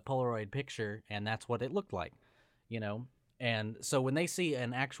comes the Polaroid picture, and that's what it looked like. And so when they see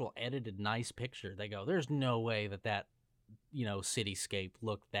an actual edited nice picture, they go, there's no way that cityscape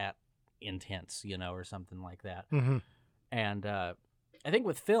looked that intense, or something like that. Mm-hmm. And I think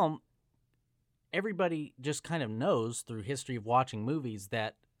with film, everybody just kind of knows through history of watching movies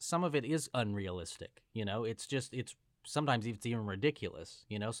that some of it is unrealistic. It's sometimes it's even ridiculous.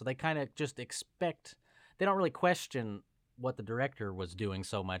 So they kind of just expect. They don't really question what the director was doing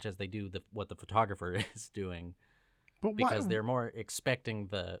so much as they do what the photographer is doing, because they're more expecting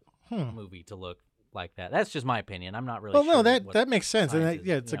the movie to look like that. That's just my opinion. I'm not really. Well, sure no, that makes sense, and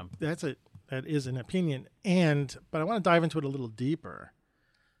that is an opinion, but I want to dive into it a little deeper,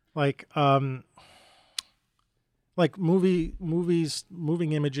 like movies,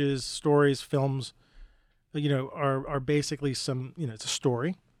 moving images, stories, films, are basically some, it's a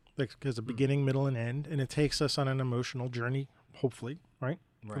story. Like, there's a beginning, middle, and end, and it takes us on an emotional journey, hopefully, right?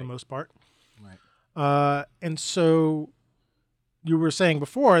 For the most part. Right. And so you were saying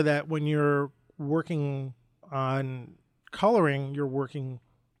before that when you're working on coloring, you're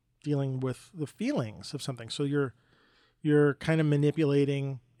dealing with the feelings of something. So you're kind of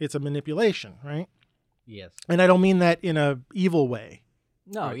manipulating. It's a manipulation, right? Yes. And I don't mean that in a evil way.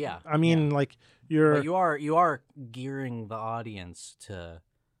 No, right? Yeah. I mean, like you're. But you are gearing the audience to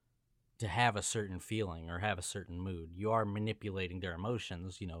have a certain feeling or have a certain mood. You are manipulating their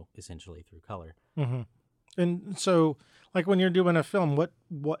emotions, essentially through color. Mm-hmm. And so, like when you're doing a film, what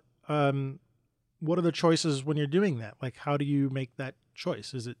are the choices when you're doing that? Like, how do you make that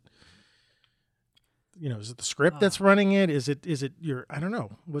choice? Is it, is it the script that's running it? Is it I don't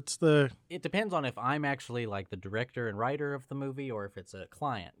know. It depends on if I'm actually like the director and writer of the movie or if it's a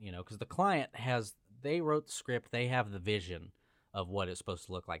client, because the client they wrote the script, they have the vision of what it's supposed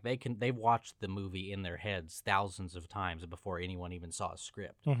to look like. They watched the movie in their heads thousands of times before anyone even saw a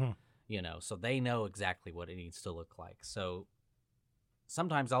script. Mm-hmm. So they know exactly what it needs to look like. So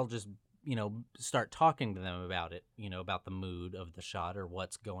sometimes I'll just, start talking to them about it, about the mood of the shot or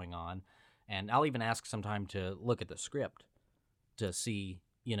what's going on. And I'll even ask sometime to look at the script to see,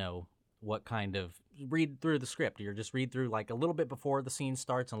 what kind of read through the script. Or just read through like a little bit before the scene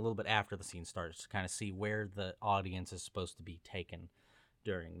starts and a little bit after the scene starts to kind of see where the audience is supposed to be taken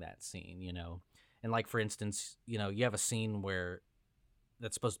during that scene, And like, for instance, you have a scene where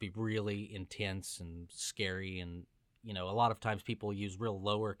that's supposed to be really intense and scary. And, a lot of times people use real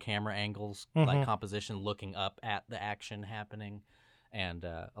lower camera angles, like composition, looking up at the action happening. And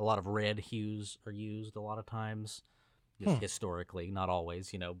a lot of red hues are used a lot of times, just historically, not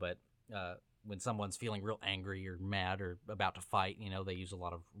always, but when someone's feeling real angry or mad or about to fight, they use a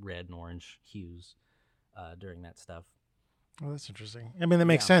lot of red and orange hues during that stuff. Oh, that's interesting. I mean, that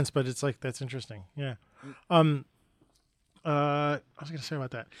makes sense, but it's like, that's interesting. Yeah. I was going to say about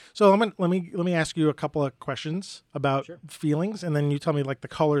that. So let me ask you a couple of questions about feelings, and then you tell me like the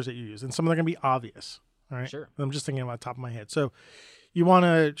colors that you use, and some of them are going to be obvious. All right. Sure. I'm just thinking about the top of my head. So you want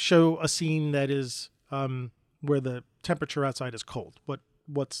to show a scene that is where the temperature outside is cold.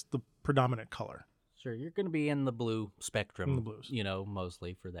 What's the predominant color? Sure. You're going to be in the blue spectrum. In the blues.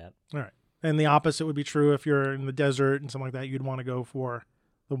 Mostly for that. All right. And the opposite would be true if you're in the desert and something like that. You'd want to go for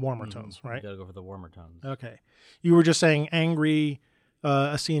the warmer tones, right? You got to go for the warmer tones. Okay. You were just saying angry,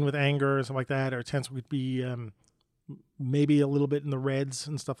 a scene with anger or something like that, or tense would be maybe a little bit in the reds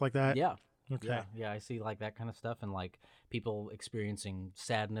and stuff like that. Yeah. Okay. Yeah, I see like that kind of stuff, and like people experiencing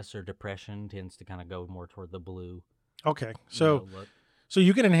sadness or depression tends to kind of go more toward the blue. Okay. So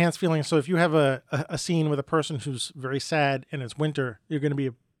you can enhance feelings. So if you have a scene with a person who's very sad and it's winter, you're going to be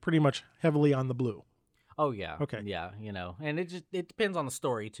pretty much heavily on the blue. Oh yeah. Okay. Yeah, and it depends on the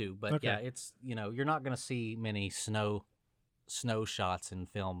story too, but yeah, it's you're not going to see many snow shots in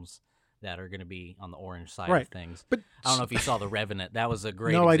films that are going to be on the orange side of things. But I don't know if you saw The Revenant. That was a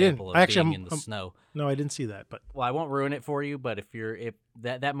great example of being in the snow. No, I didn't see that. But I won't ruin it for you. But if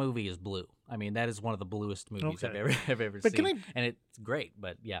that movie is blue, I mean that is one of the bluest movies I've ever seen, and it's great.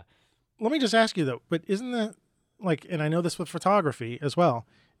 But yeah, let me just ask you though. But isn't that like? And I know this with photography as well.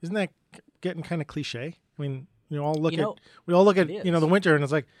 Isn't that getting kind of cliche? I mean, we all look at the winter, and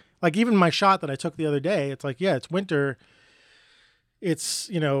it's like even my shot that I took the other day. It's like, yeah, it's winter. It's,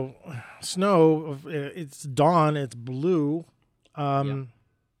 snow, it's dawn, it's blue. Yeah,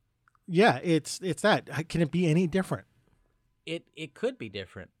 it's that. Can it be any different? It could be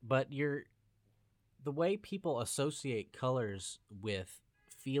different, but the way people associate colors with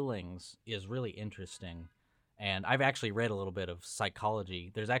feelings is really interesting. And I've actually read a little bit of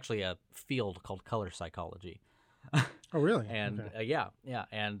psychology. There's actually a field called color psychology. Oh, really? And yeah.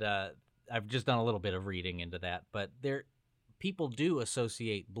 And I've just done a little bit of reading into that, but people do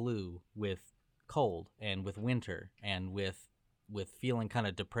associate blue with cold and with winter and with feeling kind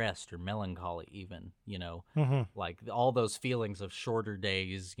of depressed or melancholy even, like all those feelings of shorter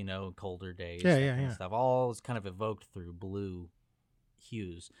days, colder days, kind of stuff, all is kind of evoked through blue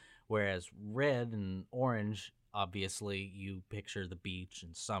hues. Whereas red and orange, obviously, you picture the beach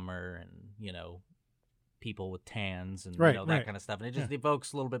and summer and, you know, people with tans and you know, that kind of stuff. And it just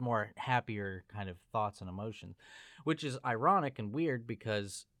evokes a little bit more happier kind of thoughts and emotions, which is ironic and weird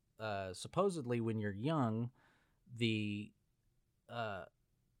because supposedly when you're young, if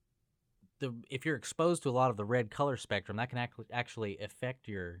you're exposed to a lot of the red color spectrum, that can actually affect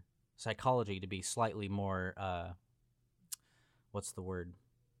your psychology to be slightly more, what's the word?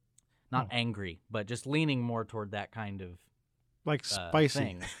 Not angry, but just leaning more toward that kind of like spicy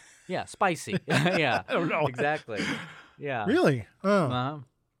thing. Yeah, spicy. Yeah, I don't know exactly. Yeah, really. Oh,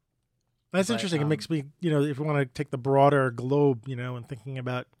 that's interesting. It makes me, you know, if we want to take the broader globe, you know, and thinking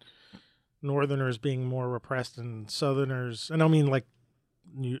about Northerners being more repressed and Southerners, I don't mean like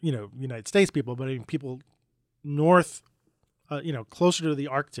you know United States people, but I mean people north, you know, closer to the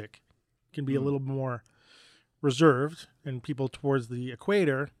Arctic, can be a little more reserved, and people towards the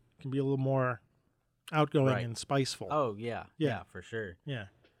equator can be a little more outgoing and spiceful. Oh yeah, for sure. Yeah,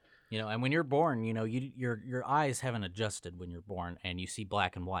 you know, and when you're born, you know, your eyes haven't adjusted when you're born, and you see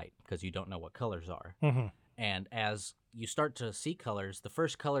black and white because you don't know what colors are. Mm-hmm. And as you start to see colors, the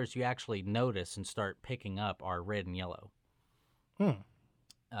first colors you actually notice and start picking up are red and yellow.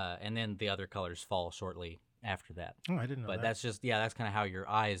 And then the other colors fall shortly after that. Oh, I didn't know that. But that's just that's kind of how your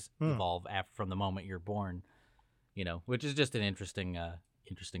eyes evolve from the moment you're born. You know, which is just an interesting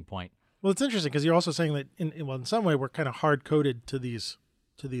point. Well, it's interesting because you're also saying that in some way we're kind of hard coded to these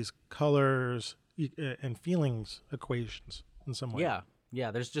colors and feelings equations in some way.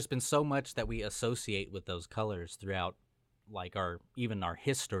 Yeah. There's just been so much that we associate with those colors throughout, like even our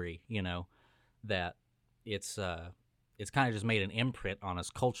history. You know, that it's kind of just made an imprint on us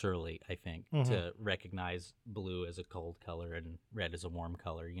culturally, I think, to recognize blue as a cold color and red as a warm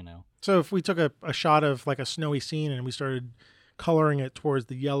color, you know. So if we took a shot of like a snowy scene and we started coloring it towards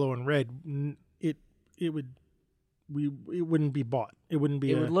the yellow and red, it wouldn't be bought. It wouldn't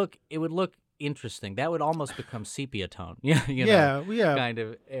be. It would look interesting. That would almost become sepia tone. Yeah, kind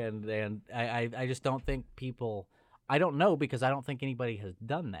of. And I just don't think people. I don't know because I don't think anybody has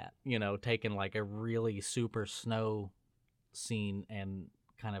done that. You know, taken like a really super snow scene and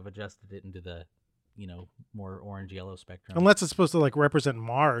kind of adjusted it into the, you know, more orange yellow spectrum. Unless it's supposed to like represent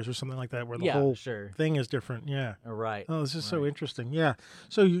Mars or something like that, where the whole thing is different. Yeah. Right. Oh, this is so interesting. Yeah.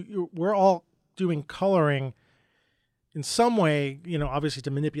 So we're all doing coloring in some way, you know, obviously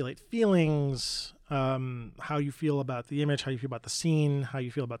to manipulate feelings, how you feel about the image, how you feel about the scene, how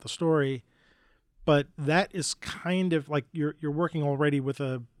you feel about the story. But that is kind of like you're working already with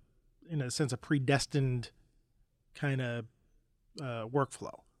in a sense, a predestined kind of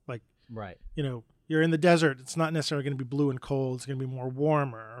workflow. Like, you know, you're in the desert. It's not necessarily going to be blue and cold. It's going to be more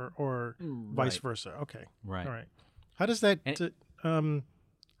warm or vice versa. Okay. Right. All right. How does that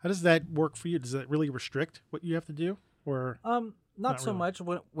work for you? Does that really restrict what you have to do, or not so really? Much.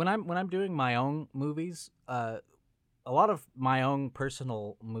 When I'm doing my own movies, a lot of my own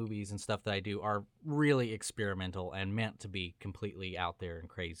personal movies and stuff that I do are really experimental and meant to be completely out there and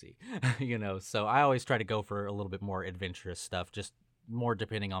crazy, you know. So I always try to go for a little bit more adventurous stuff, just more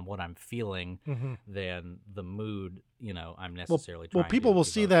depending on what I'm feeling than the mood, you know, I'm necessarily trying to. Well, people will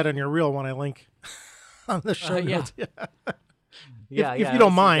see that on your reel when I link on the show notes. Yeah. If you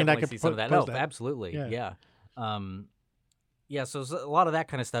don't mind, I can see some of that. No, absolutely. Yeah. Yeah, so a lot of that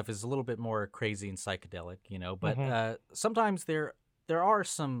kind of stuff is a little bit more crazy and psychedelic, you know. But sometimes there are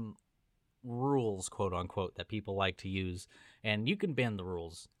some rules, quote unquote, that people like to use, and you can bend the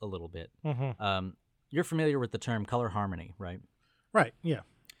rules a little bit. You're familiar with the term color harmony, right? Right. Yeah.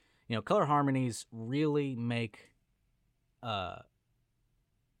 You know, color harmonies really make.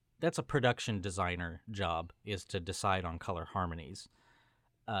 That's a production designer job, is to decide on color harmonies.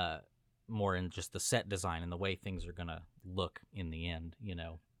 More in just the set design and the way things are gonna look in the end, you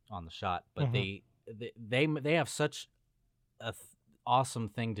know, on the shot. But they have such a awesome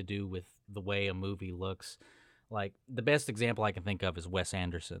thing to do with the way a movie looks. Like the best example I can think of is Wes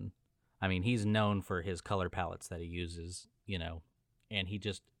Anderson. I mean, he's known for his color palettes that he uses, you know, and he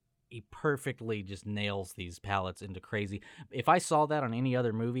perfectly just nails these palettes into crazy. If I saw that on any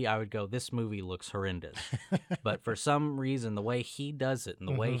other movie, I would go, this movie looks horrendous. But for some reason, the way he does it and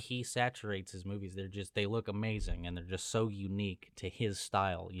the way he saturates his movies, they look amazing, and they're just so unique to his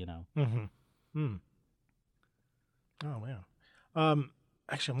style, you know. Oh, man.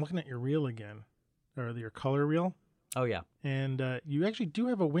 Actually, I'm looking at your reel again, or your color reel. Oh, yeah. And you actually do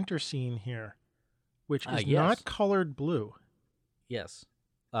have a winter scene here, which is not colored blue. Yes.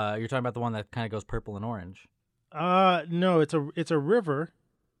 You're talking about the one that kind of goes purple and orange. No, it's a river.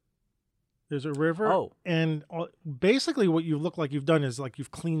 There's a river, and basically what you look like you've done is like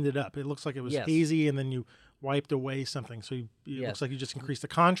you've cleaned it up. It looks like it was hazy, and then you wiped away something, so it looks like you just increased the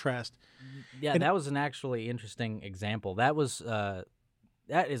contrast. Yeah, and that was an actually interesting example. That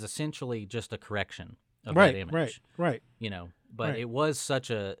is essentially just a correction of that image. Right. But it was such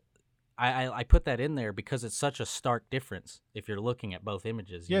a. I put that in there because it's such a stark difference if you're looking at both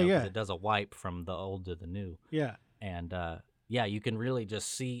images. You know, 'cause it does a wipe from the old to the new. Yeah. And you can really just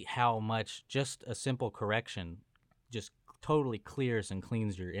see how much just a simple correction just totally clears and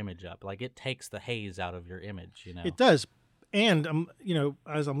cleans your image up. Like it takes the haze out of your image, It does. And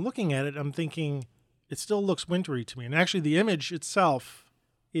as I'm looking at it, I'm thinking it still looks wintry to me. And actually the image itself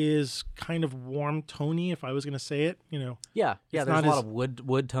is kind of warm tony, if I was going to say it, Yeah, there's a lot of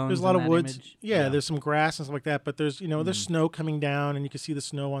wood tones. There's a lot of woods. Image. Yeah, there's some grass and stuff like that, but there's there's snow coming down, and you can see the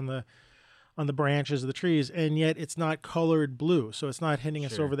snow on the branches of the trees, and yet it's not colored blue, so it's not hitting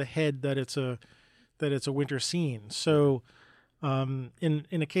us over the head that it's a winter scene. So in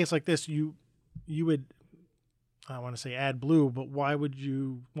a case like this, you would, I want to say add blue, but why would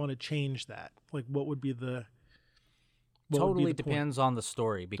you want to change that? Like, what would be the totally depends on the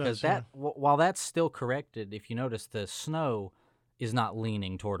story, because while that's still corrected, if you notice, the snow is not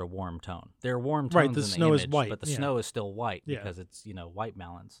leaning toward a warm tone. There are warm tones in the snow image, is white, but the snow is still white because it's white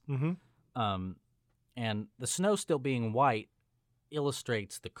balance. Mm-hmm. And the snow still being white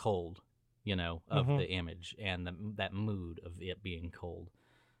illustrates the cold, of the image and that mood of it being cold.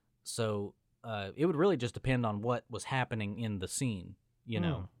 So it would really just depend on what was happening in the scene.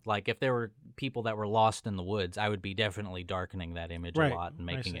 Like if there were people that were lost in the woods, I would be definitely darkening that image a lot and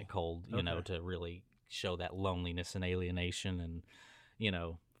making it cold, to really show that loneliness and alienation and,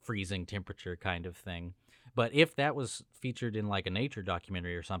 freezing temperature kind of thing. But if that was featured in like a nature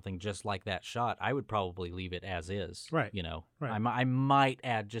documentary or something, just like that shot, I would probably leave it as is. Right. I might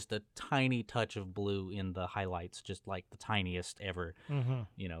add just a tiny touch of blue in the highlights, just like the tiniest ever,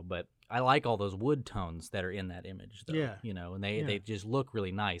 but I like all those wood tones that are in that image, though. Yeah. And they just look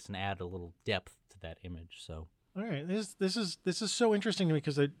really nice and add a little depth to that image. So. All right, this is so interesting to me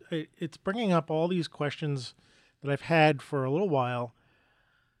because it's bringing up all these questions that I've had for a little while,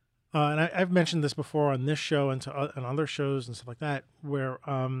 and I've mentioned this before on this show and on other shows and stuff like that. Where,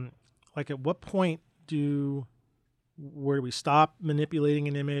 like, at what point where do we stop manipulating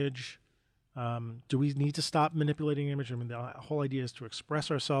an image? Do we need to stop manipulating an image? I mean, the whole idea is to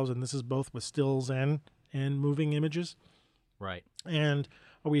express ourselves, and this is both with stills and moving images. Right. And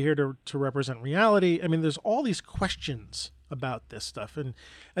are we here to represent reality? I mean, there's all these questions about this stuff. And,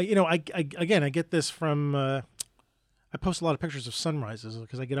 I get this from, I post a lot of pictures of sunrises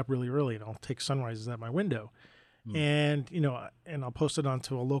because I get up really early and I'll take sunrises at my window. And, and I'll post it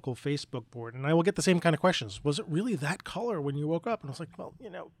onto a local Facebook board, and I will get the same kind of questions. Was it really that color when you woke up? And I was like, well,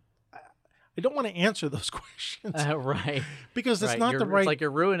 I don't want to answer those questions. Right. Because it's not the right... It's like you're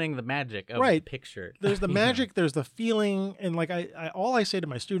ruining the magic of the picture. There's the magic, there's the feeling, and like all I say to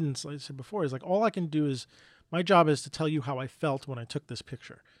my students, like I said before, is like all I can do is, my job is to tell you how I felt when I took this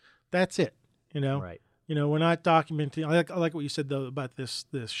picture. That's it, Right. We're not documenting... I like what you said, though, about this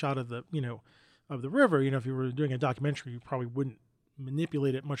shot of the, of the river. If you were doing a documentary, you probably wouldn't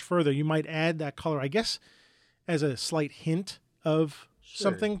manipulate it much further. You might add that color, I guess, as a slight hint of...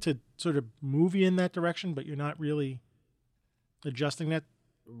 something to sort of move you in that direction, but you're not really adjusting that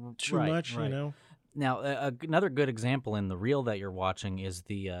too much, Now, another good example in the reel that you're watching is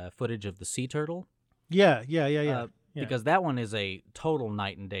the footage of the sea turtle. Yeah. Because that one is a total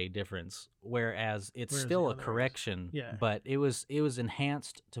night and day difference, whereas it's still a correction, but it was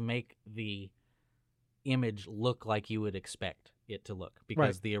enhanced to make the image look like you would expect it to look.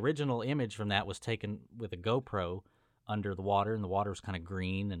 Because the original image from that was taken with a GoPro under the water, and the water was kind of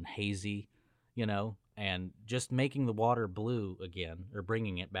green and hazy, and just making the water blue again, or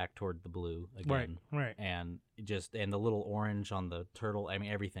bringing it back toward the blue again, right, and the little orange on the turtle. I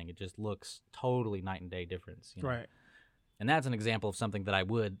mean, everything. It just looks totally night and day difference, right. And that's an example of something that I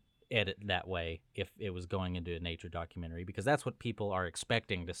would edit that way if it was going into a nature documentary, because that's what people are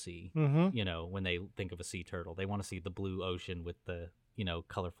expecting to see. When they think of a sea turtle, they want to see the blue ocean with the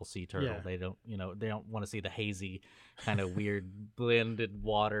colorful sea turtle. Yeah. They don't want to see the hazy kind of weird blended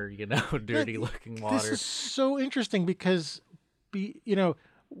water, dirty looking water. This is so interesting because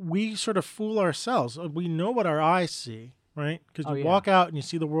we sort of fool ourselves. We know what our eyes see, right? Because you walk out and you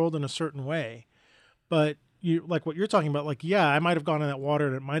see the world in a certain way, but you, like what you're talking about, like, I might have gone in that water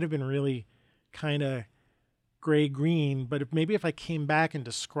and it might have been really kind of gray green, but if I came back and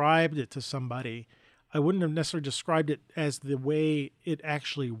described it to somebody, I wouldn't have necessarily described it as the way it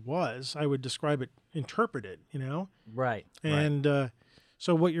actually was. I would describe it, interpret it, Right. And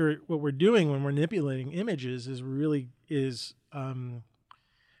So what we're doing when we're manipulating images is really kind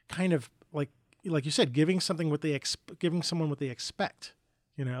of like you said, giving someone what they expect,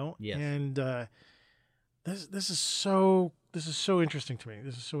 Yes. And this is so interesting to me.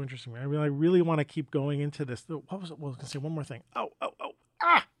 This is so interesting. I really want to keep going into this. What was it? Well, I was gonna say one more thing.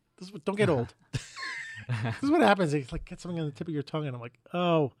 Don't get old. This is what happens. It's like get something on the tip of your tongue, and I'm like,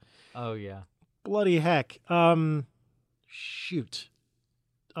 oh yeah, bloody heck. Shoot.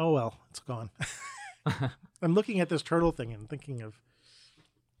 Oh well, it's gone. I'm looking at this turtle thing and thinking of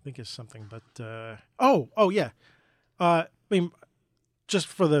something, but yeah. I mean, just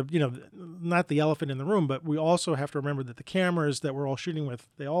for the not the elephant in the room, but we also have to remember that the cameras that we're all shooting with,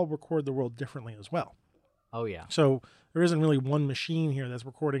 they all record the world differently as well. Oh yeah. So there isn't really one machine here that's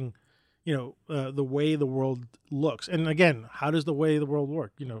recording, the way the world looks. And again, how does the way the world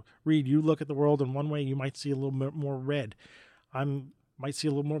work? Reed, you look at the world in one way, you might see a little bit more red. Might see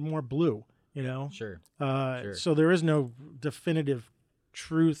a little more blue. Sure. So there is no definitive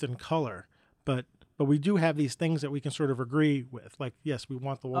truth in color, but we do have these things that we can sort of agree with. Like, yes, we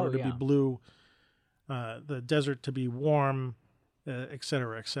want the water to be blue, the desert to be warm, et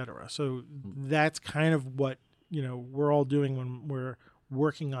cetera, et cetera. So that's kind of what, we're all doing when we're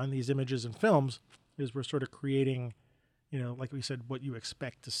working on these images and films, is we're sort of creating, like we said, what you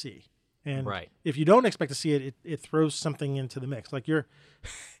expect to see. And if you don't expect to see it, it throws something into the mix. Like your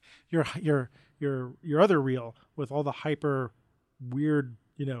other reel with all the hyper weird,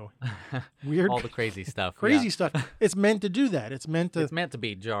 weird, all the crazy stuff, stuff. It's meant to do that. It's meant to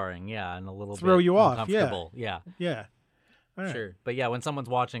be jarring, and a little throw bit you off. Uncomfortable. Yeah. All right. Sure, but when someone's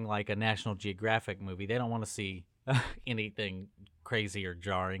watching like a National Geographic movie, they don't want to see anything crazy or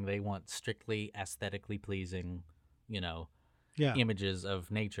jarring. They want strictly aesthetically pleasing, images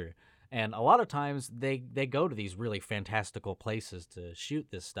of nature. And a lot of times they go to these really fantastical places to shoot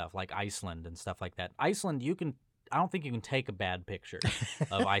this stuff, like Iceland and stuff like that. Iceland, I don't think you can take a bad picture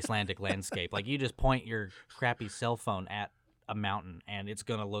of Icelandic landscape. Like, you just point your crappy cell phone at a mountain and it's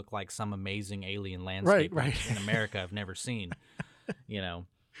going to look like some amazing alien landscape in America I've never seen,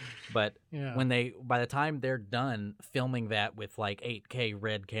 But by the time they're done filming that with like 8K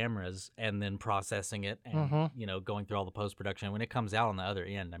red cameras and then processing it and, going through all the post-production, when it comes out on the other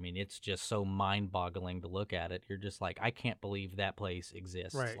end, I mean, it's just so mind-boggling to look at it. You're just like, I can't believe that place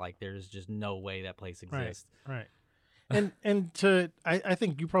exists. Right. Like, there's just no way that place exists. Right. And I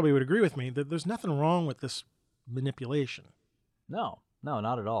think you probably would agree with me that there's nothing wrong with this manipulation. No,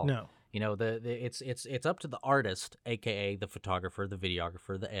 not at all. No. It's up to the artist, aka the photographer, the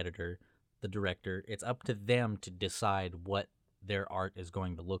videographer, the editor, the director. It's up to them to decide what their art is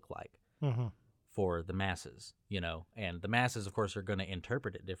going to look like for the masses, and the masses, of course, are going to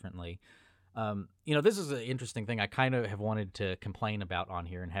interpret it differently. This is an interesting thing I kind of have wanted to complain about on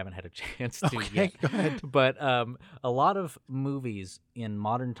here and haven't had a chance to yet. Go ahead. But a lot of movies in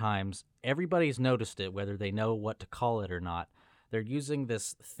modern times, everybody's noticed it, whether they know what to call it or not. They're using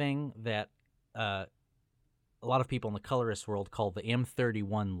this thing that a lot of people in the colorist world call the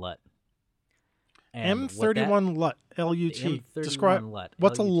M31 LUT. M31 LUT, L-U-T. Describe LUT.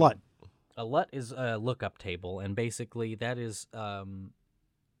 What's a LUT? A LUT is a lookup table, and basically that is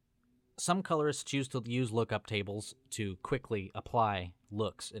some colorists choose to use lookup tables to quickly apply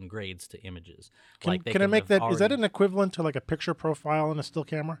looks and grades to images. Can I make that? Is that an equivalent to like a picture profile in a still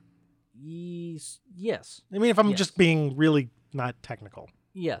camera? Yes. I mean, if I'm just being really not technical.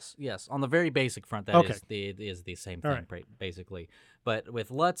 Yes. On the very basic front, that is the same thing, basically. But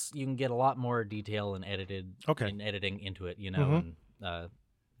with LUTs, you can get a lot more detail and editing into it, and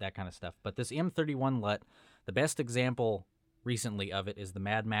that kind of stuff. But this M31 LUT, the best example recently of it is the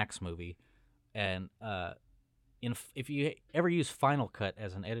Mad Max movie. And if you ever use Final Cut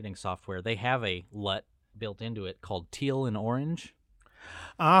as an editing software, they have a LUT built into it called Teal and Orange.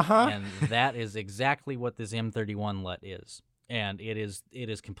 And that is exactly what this M31 LUT is. And it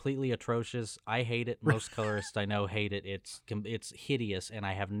is completely atrocious. I hate it. Most colorists I know hate it. It's hideous, and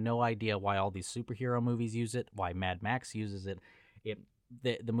I have no idea why all these superhero movies use it, why Mad Max uses it.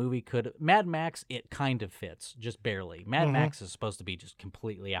 The movie Mad Max, it kind of fits, just barely. Mad Max is supposed to be just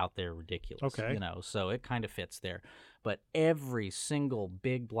completely out there ridiculous, so it kind of fits there. But every single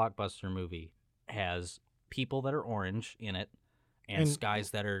big blockbuster movie has people that are orange in it and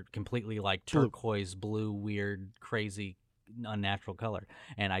skies that are completely like turquoise, blue, weird, crazy, unnatural color.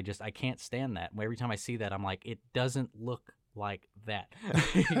 And I can't stand that. Every time I see that, I'm like, it doesn't look like that,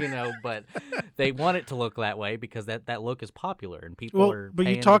 but they want it to look that way because that look is popular and people are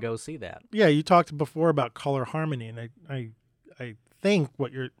paying to go see that. Yeah, you talked before about color harmony, and I think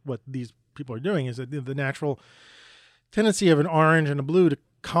what these people are doing is that the natural tendency of an orange and a blue to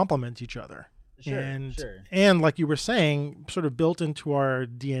complement each other. Sure, and like you were saying, sort of built into our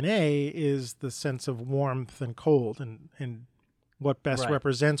DNA is the sense of warmth and cold, and what best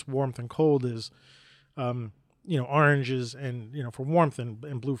represents warmth and cold is, oranges and for warmth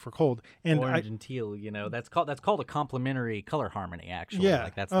and blue for cold. And orange and teal, that's called a complementary color harmony. Actually,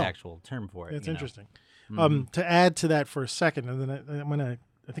 like that's the actual term for it. That's interesting. Mm-hmm. To add to that for a second, and then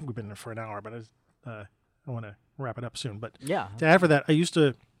I think we've been there for an hour, but I want to wrap it up soon. But to add for that, I used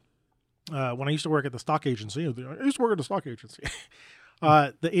to. When I used to work at the stock agency,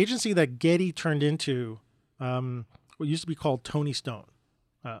 the agency that Getty turned into what used to be called Tony Stone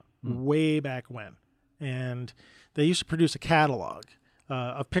way back when. And they used to produce a catalog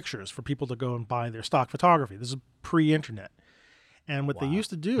of pictures for people to go and buy their stock photography. This is pre-internet. And what they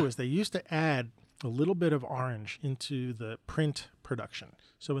used to do is they used to add a little bit of orange into the print production.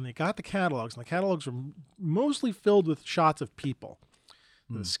 So when they got the catalogs, and the catalogs were mostly filled with shots of people,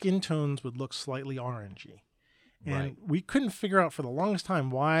 the skin tones would look slightly orangey. And we couldn't figure out for the longest time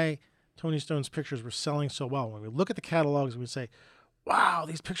why Tony Stone's pictures were selling so well. When we look at the catalogs, we say, wow,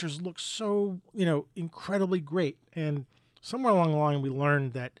 these pictures look so, incredibly great. And somewhere along the line, we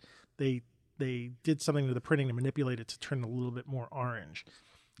learned that they did something to the printing to manipulate it to turn it a little bit more orange.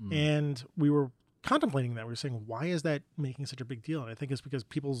 And we were contemplating that. We were saying, why is that making such a big deal? And I think it's because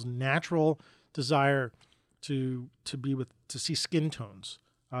people's natural desire to see skin tones,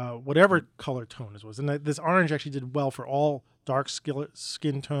 whatever color tone it was. And this orange actually did well for all dark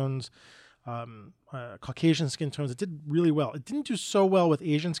skin tones, Caucasian skin tones. It did really well. It didn't do so well with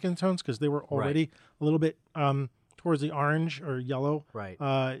Asian skin tones because they were already a little bit towards the orange or yellow,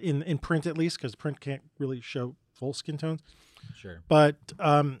 in print at least, because print can't really show full skin tones. Sure. But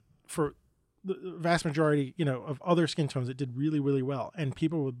for the vast majority, of other skin tones, it did really, really well. And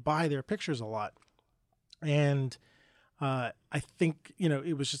people would buy their pictures a lot. And I think,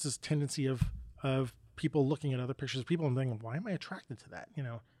 it was just this tendency of people looking at other pictures of people and thinking, why am I attracted to that?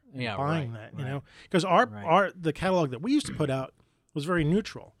 Buying that, because the catalog that we used to put out was very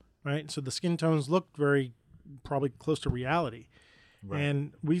neutral, right? So the skin tones looked probably close to reality. Right.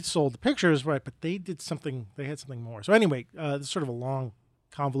 And we sold the pictures, but they had something more. So anyway, this is sort of a long,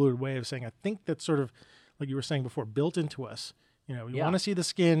 convoluted way of saying, I think that's sort of, like you were saying before, built into us. We want to see the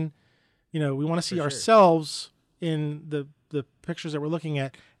skin. We want to see ourselves in the pictures that we're looking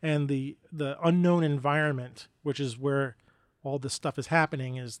at, and the unknown environment, which is where all this stuff is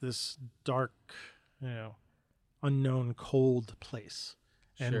happening, is this dark, unknown, cold place.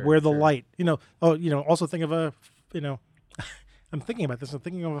 And where the light, also think of I'm thinking about this. I'm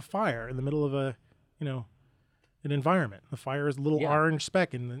thinking of a fire in the middle of an environment. The fire is a little orange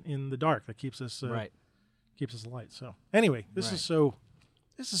speck in the dark that keeps us keeps us light. So anyway, this is so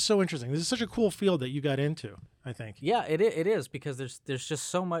interesting. This is such a cool field that you got into, I think. Yeah, it is, because there's just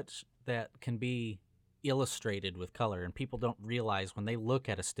so much that can be illustrated with color, and people don't realize when they look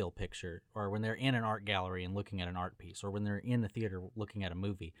at a still picture, or when they're in an art gallery and looking at an art piece, or when they're in the theater looking at a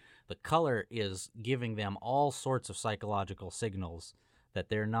movie, the color is giving them all sorts of psychological signals that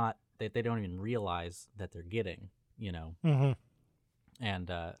they don't even realize that they're getting, Mm-hmm.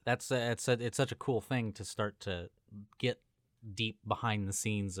 And it's such a cool thing to start to get deep behind the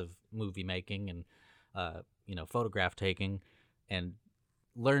scenes of movie making and photograph taking, and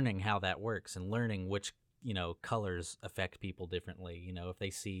learning how that works, and learning which colors affect people differently. If they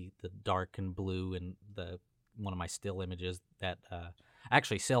see the dark and blue in one of my still images that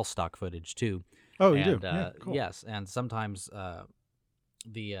actually sell stock footage too. Oh, you do? Yeah, cool. Yes, and sometimes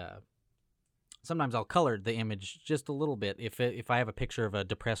sometimes I'll color the image just a little bit. If I have a picture of a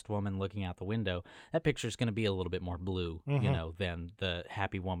depressed woman looking out the window, that picture is going to be a little bit more blue, than the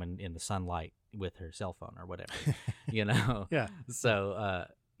happy woman in the sunlight with her cell phone or whatever, Yeah. So,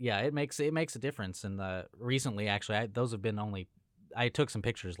 it makes a difference. And recently, actually, I took some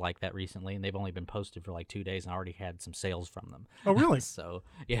pictures like that recently, and they've only been posted for like 2 days, and I already had some sales from them. Oh, really? So,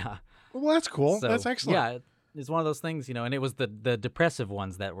 yeah. Well, that's cool. So, that's excellent. Yeah. It's one of those things, and it was the depressive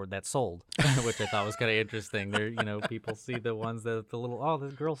ones that sold, which I thought was kind of interesting. There, people see the ones that the little,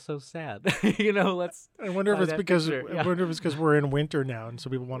 this girl's so sad. Let's. I wonder if it's because we're in winter now, and so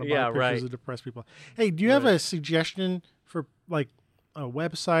people want to buy pictures of depressed people. Hey, do you have a suggestion for like a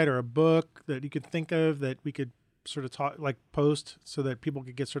website or a book that you could think of that we could sort of post so that people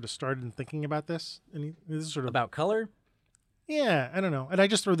could get sort of started in thinking about this? And this is sort of about color. Yeah, I don't know. And I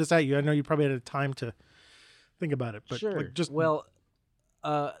just threw this at you. I know you probably had time to think about it, but sure.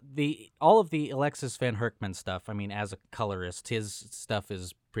 All of the Alexis Van Herkman stuff, I mean, as a colorist, his stuff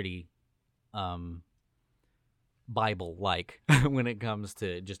is pretty Bible-like when it comes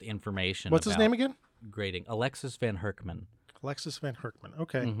to just information. What's his name again? grading. Alexis Van Herkman. Alexis Van Herkman.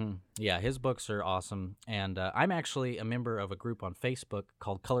 Okay. Mm-hmm. Yeah, his books are awesome. And I'm actually a member of a group on Facebook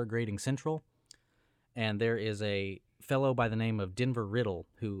called Color Grading Central. And there is a fellow by the name of Denver Riddle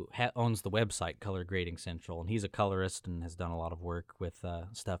who owns the website Color Grading Central. And he's a colorist and has done a lot of work with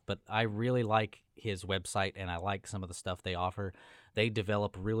stuff. But I really like his website, and I like some of the stuff they offer. They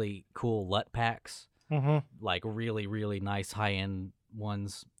develop really cool LUT packs, like really, really nice high-end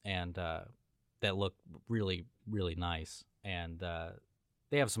ones, and that look really, really nice. And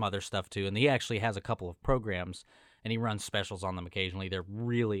they have some other stuff too, and he actually has a couple of programs, and he runs specials on them occasionally. They're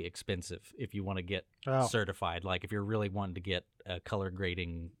really expensive if you want to get certified. Like if you're really wanting to get a color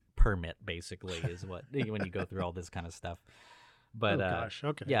grading permit, basically, is what when you go through all this kind of stuff. But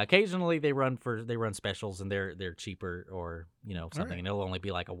yeah, occasionally they run specials, and they're cheaper, or something, and it'll only be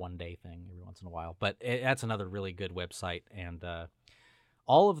like a 1-day thing every once in a while. But that's another really good website, and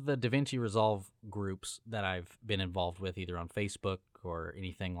all of the DaVinci Resolve groups that I've been involved with, either on Facebook or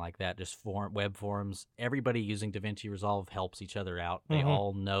anything like that, just web forums, everybody using DaVinci Resolve helps each other out. They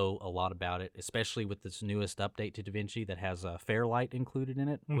all know a lot about it, especially with this newest update to DaVinci that has a Fairlight included in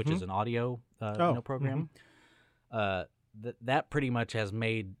it, which is an audio program. That pretty much has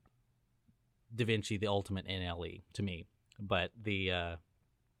made DaVinci the ultimate NLE to me. But the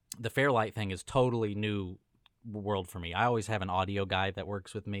Fairlight thing is totally new world for me. I always have an audio guy that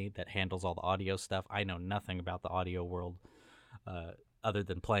works with me that handles all the audio stuff. I know nothing about the audio world other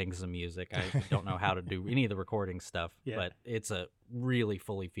than playing some music. I don't know how to do any of the recording stuff, but it's a really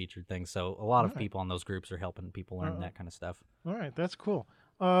fully featured thing. So a lot of people on those groups are helping people learn that kind of stuff. All right, that's cool.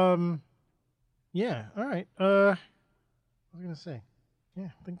 Yeah, all right. What was I going to say? Yeah,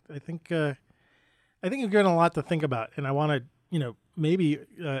 I think you've given a lot to think about, and I want to, maybe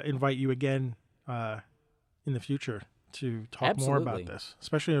invite you again in the future to talk more about this,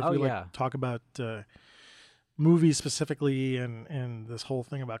 especially if we talk about movies specifically and this whole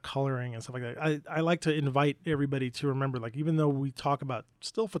thing about coloring and stuff like that. I like to invite everybody to remember, like, even though we talk about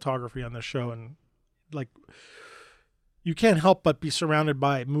still photography on this show, and like you can't help but be surrounded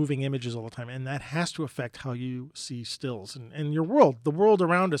by moving images all the time, and that has to affect how you see stills and your world. The world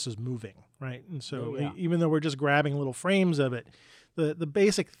around us is moving, right? And so even though we're just grabbing little frames of it, the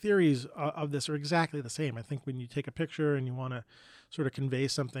basic theories of this are exactly the same. I think when you take a picture and you want to sort of convey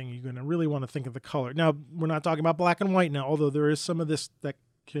something, you're going to really want to think of the color. Now, we're not talking about black and white now, although there is some of this that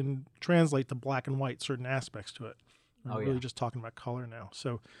can translate to black and white, certain aspects to it. We're really just talking about color now.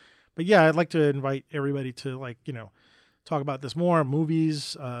 So, but yeah, I'd like to invite everybody to talk about this more,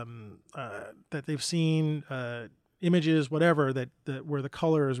 movies that they've seen, images, whatever, that where the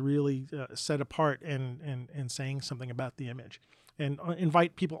color is really set apart and saying something about the image. And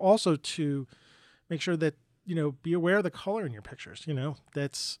invite people also to make sure that, be aware of the color in your pictures.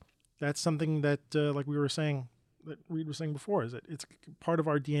 That's something that, like we were saying, that Reed was saying before, is that it's part of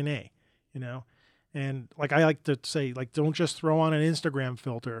our DNA, And like I like to say, like, don't just throw on an Instagram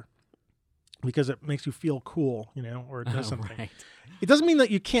filter because it makes you feel cool, or it does something. Right. It doesn't mean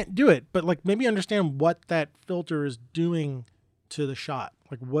that you can't do it, but like maybe understand what that filter is doing to the shot.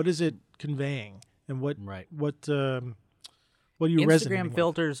 Like, what is it conveying, and what are you resonating with? Instagram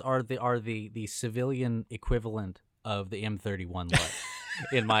filters are the civilian equivalent of the M31 LUT,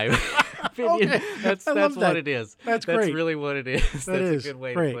 in my opinion. Okay. That's what it is. That's great. That's really what it is. That's a good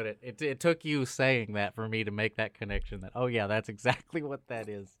way to put it. It took you saying that for me to make that connection that, that's exactly what that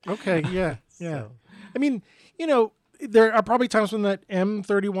is. Okay, yeah, yeah. So. I mean, there are probably times when that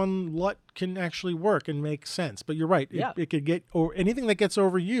M31 LUT can actually work and make sense. But you're right. It could get, or anything that gets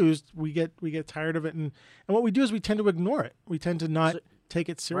overused, we get tired of it. And what we do is we tend to ignore it. We tend to not take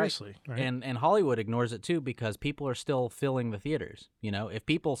it seriously. Right. And Hollywood ignores it too, because people are still filling the theaters. If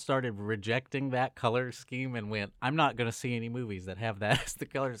people started rejecting that color scheme and went, I'm not going to see any movies that have that as the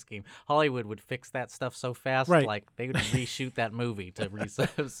color scheme, Hollywood would fix that stuff so fast, like they would reshoot that movie to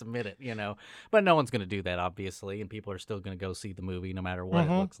submit it, But no one's going to do that, obviously, and people are still going to go see the movie no matter what it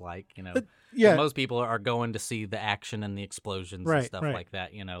looks like, But, most people are going to see the action and the explosions and stuff like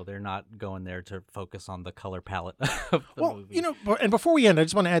that, They're not going there to focus on the color palette of the movie. And before we end, I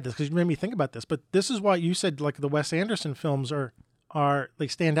just want to add this because you made me think about this, but this is why you said, like, the Wes Anderson films are they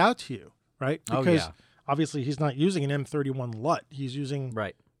stand out to you, right? Because obviously he's not using an M31 LUT. He's using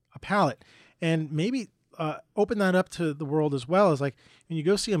a palette. And maybe open that up to the world as well, as like when you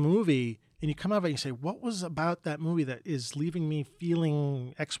go see a movie and you come out of it and you say, what was about that movie that is leaving me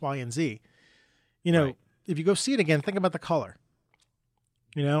feeling X, Y, and Z? If you go see it again, think about the color.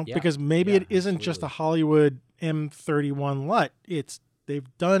 Because maybe it isn't just a Hollywood M31 LUT.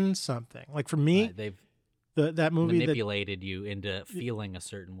 They've done something. Like for me, that movie manipulated you into feeling a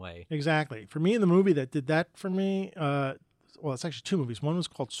certain way. Exactly. For me, the movie that did that for me, well, it's actually two movies. One was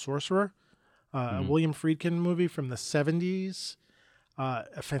called Sorcerer, a William Friedkin movie from the 70s.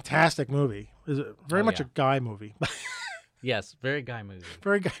 A fantastic movie. It was very much a guy movie. Yes, very guy movie.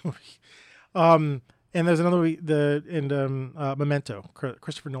 Very guy movie. And there's another movie, Memento,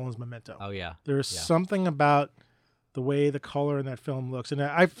 Christopher Nolan's Memento. Oh, yeah. There's something about the way the color in that film looks. And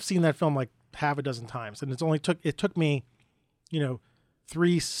I've seen that film like half a dozen times. And it took me, 3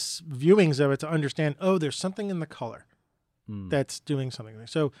 viewings of it to understand, there's something in the color that's doing something there.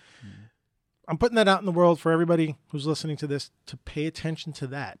 So I'm putting that out in the world for everybody who's listening to this to pay attention to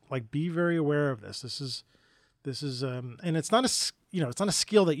that. Like, be very aware of this. This is, and it's not it's not a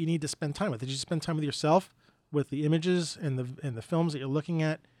skill that you need to spend time with. You just spend time with yourself, with the images and the films that you're looking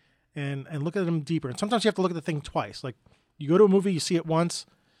at, and look at them deeper. And sometimes you have to look at the thing twice. Like, you go to a movie, you see it once,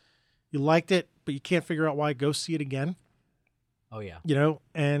 you liked it, but you can't figure out why. Go see it again. Oh yeah.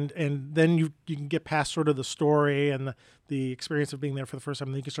 And then you can get past sort of the story and the experience of being there for the first time,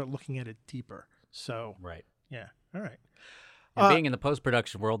 and then you can start looking at it deeper. So right. Yeah. All right. And being in the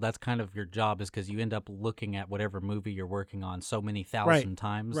post-production world, that's kind of your job, is because you end up looking at whatever movie you're working on so many thousand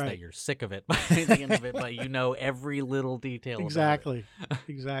times that you're sick of it by the end of it, but you know every little detail Exactly.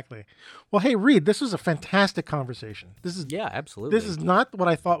 Exactly. Well, hey, Reed, this was a fantastic conversation. Absolutely. This is not what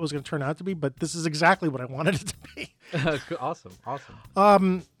I thought it was going to turn out to be, but this is exactly what I wanted it to be. Awesome.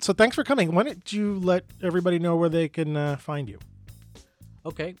 So thanks for coming. Why don't you let everybody know where they can find you?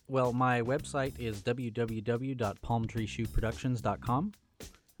 Okay, well, my website is www.palmtreeshoeproductions.com.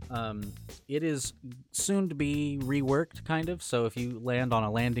 It is soon to be reworked, kind of. So if you land on a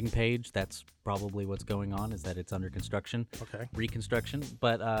landing page, that's probably what's going on, is that it's under construction. Okay. Reconstruction.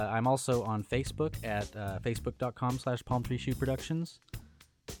 But I'm also on Facebook at facebook.com/palmtreeshoeproductions.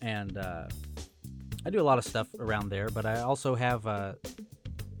 And I do a lot of stuff around there, but I also have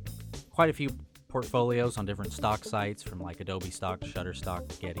quite a few portfolios on different stock sites, from like Adobe Stock,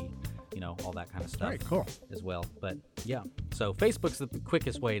 Shutterstock, Getty, all that kind of stuff. All right, cool. As well. But yeah, so Facebook's the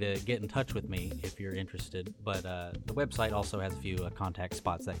quickest way to get in touch with me if you're interested. But the website also has a few contact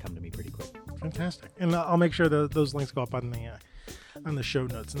spots that come to me pretty quick. Fantastic. And I'll make sure those links go up on the show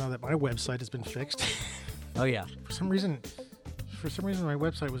notes now that my website has been fixed. Oh yeah. For some reason, my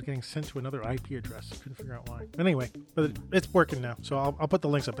website was getting sent to another IP address. I couldn't figure out why. But anyway, it's working now, so I'll put the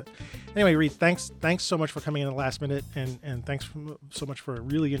links up. But anyway, Reed, thanks so much for coming in at the last minute, and thanks so much for a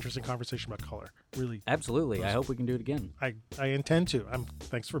really interesting conversation about color. Really, absolutely. I hope we can do it again. I intend to.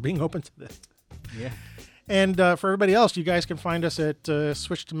 Thanks for being open to this. Yeah. And for everybody else, you guys can find us at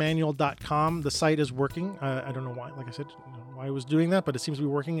switchtomanual.com. The site is working. I don't know why. Like I said, why I was doing that, but it seems to be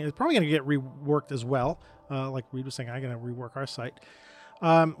working. It's probably going to get reworked as well. Like Reed was saying, I'm going to rework our site.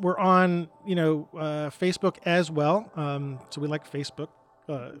 We're on, Facebook as well. So we like Facebook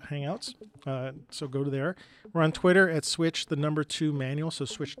Hangouts. So go to there. We're on Twitter at switch2manual. So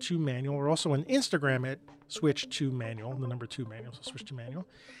switch2manual. We're also on Instagram at switch2manual, the number 2 manual. So switch2manual.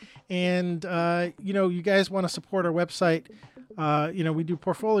 And, you guys want to support our website. We do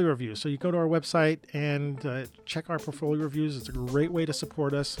portfolio reviews. So you go to our website and check our portfolio reviews. It's a great way to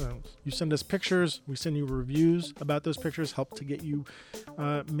support us. You send us pictures. We send you reviews about those pictures, help to get you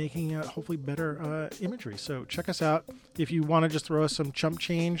making hopefully better imagery. So check us out. If you want to just throw us some chump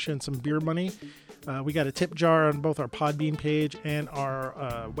change and some beer money, we got a tip jar on both our Podbean page and our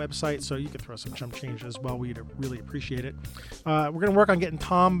website, so you can throw some chump change as well. We'd really appreciate it. We're going to work on getting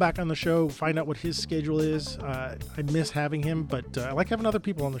Tom back on the show, find out what his schedule is. I miss having him, but I like having other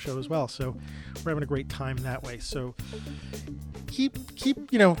people on the show as well, so we're having a great time that way. So keep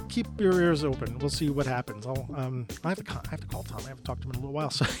your ears open. We'll see what happens. I have to call Tom. I haven't talked to him in a little while,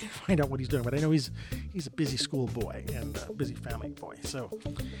 so find out what he's doing. But I know he's a busy school boy and a busy family boy. So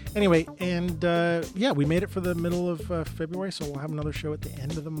anyway, and we made it for the middle of February, so we'll have another show at the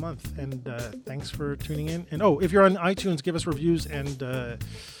end of the month. And thanks for tuning in. And if you're on iTunes, give us reviews and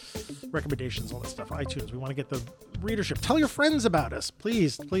recommendations, all that stuff. iTunes, we want to get the readership. Tell your friends about us,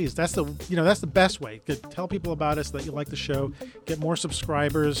 please. That's the best way. Tell people about us, that you like the show, get more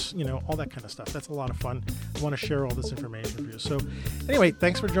subscribers, all that kind of stuff. That's a lot of fun. I want to share all this information with you. So anyway,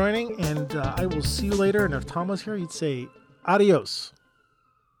 thanks for joining, and I will see you later. And if Tom was here, he'd say adios.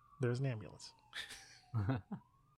 There's an ambulance.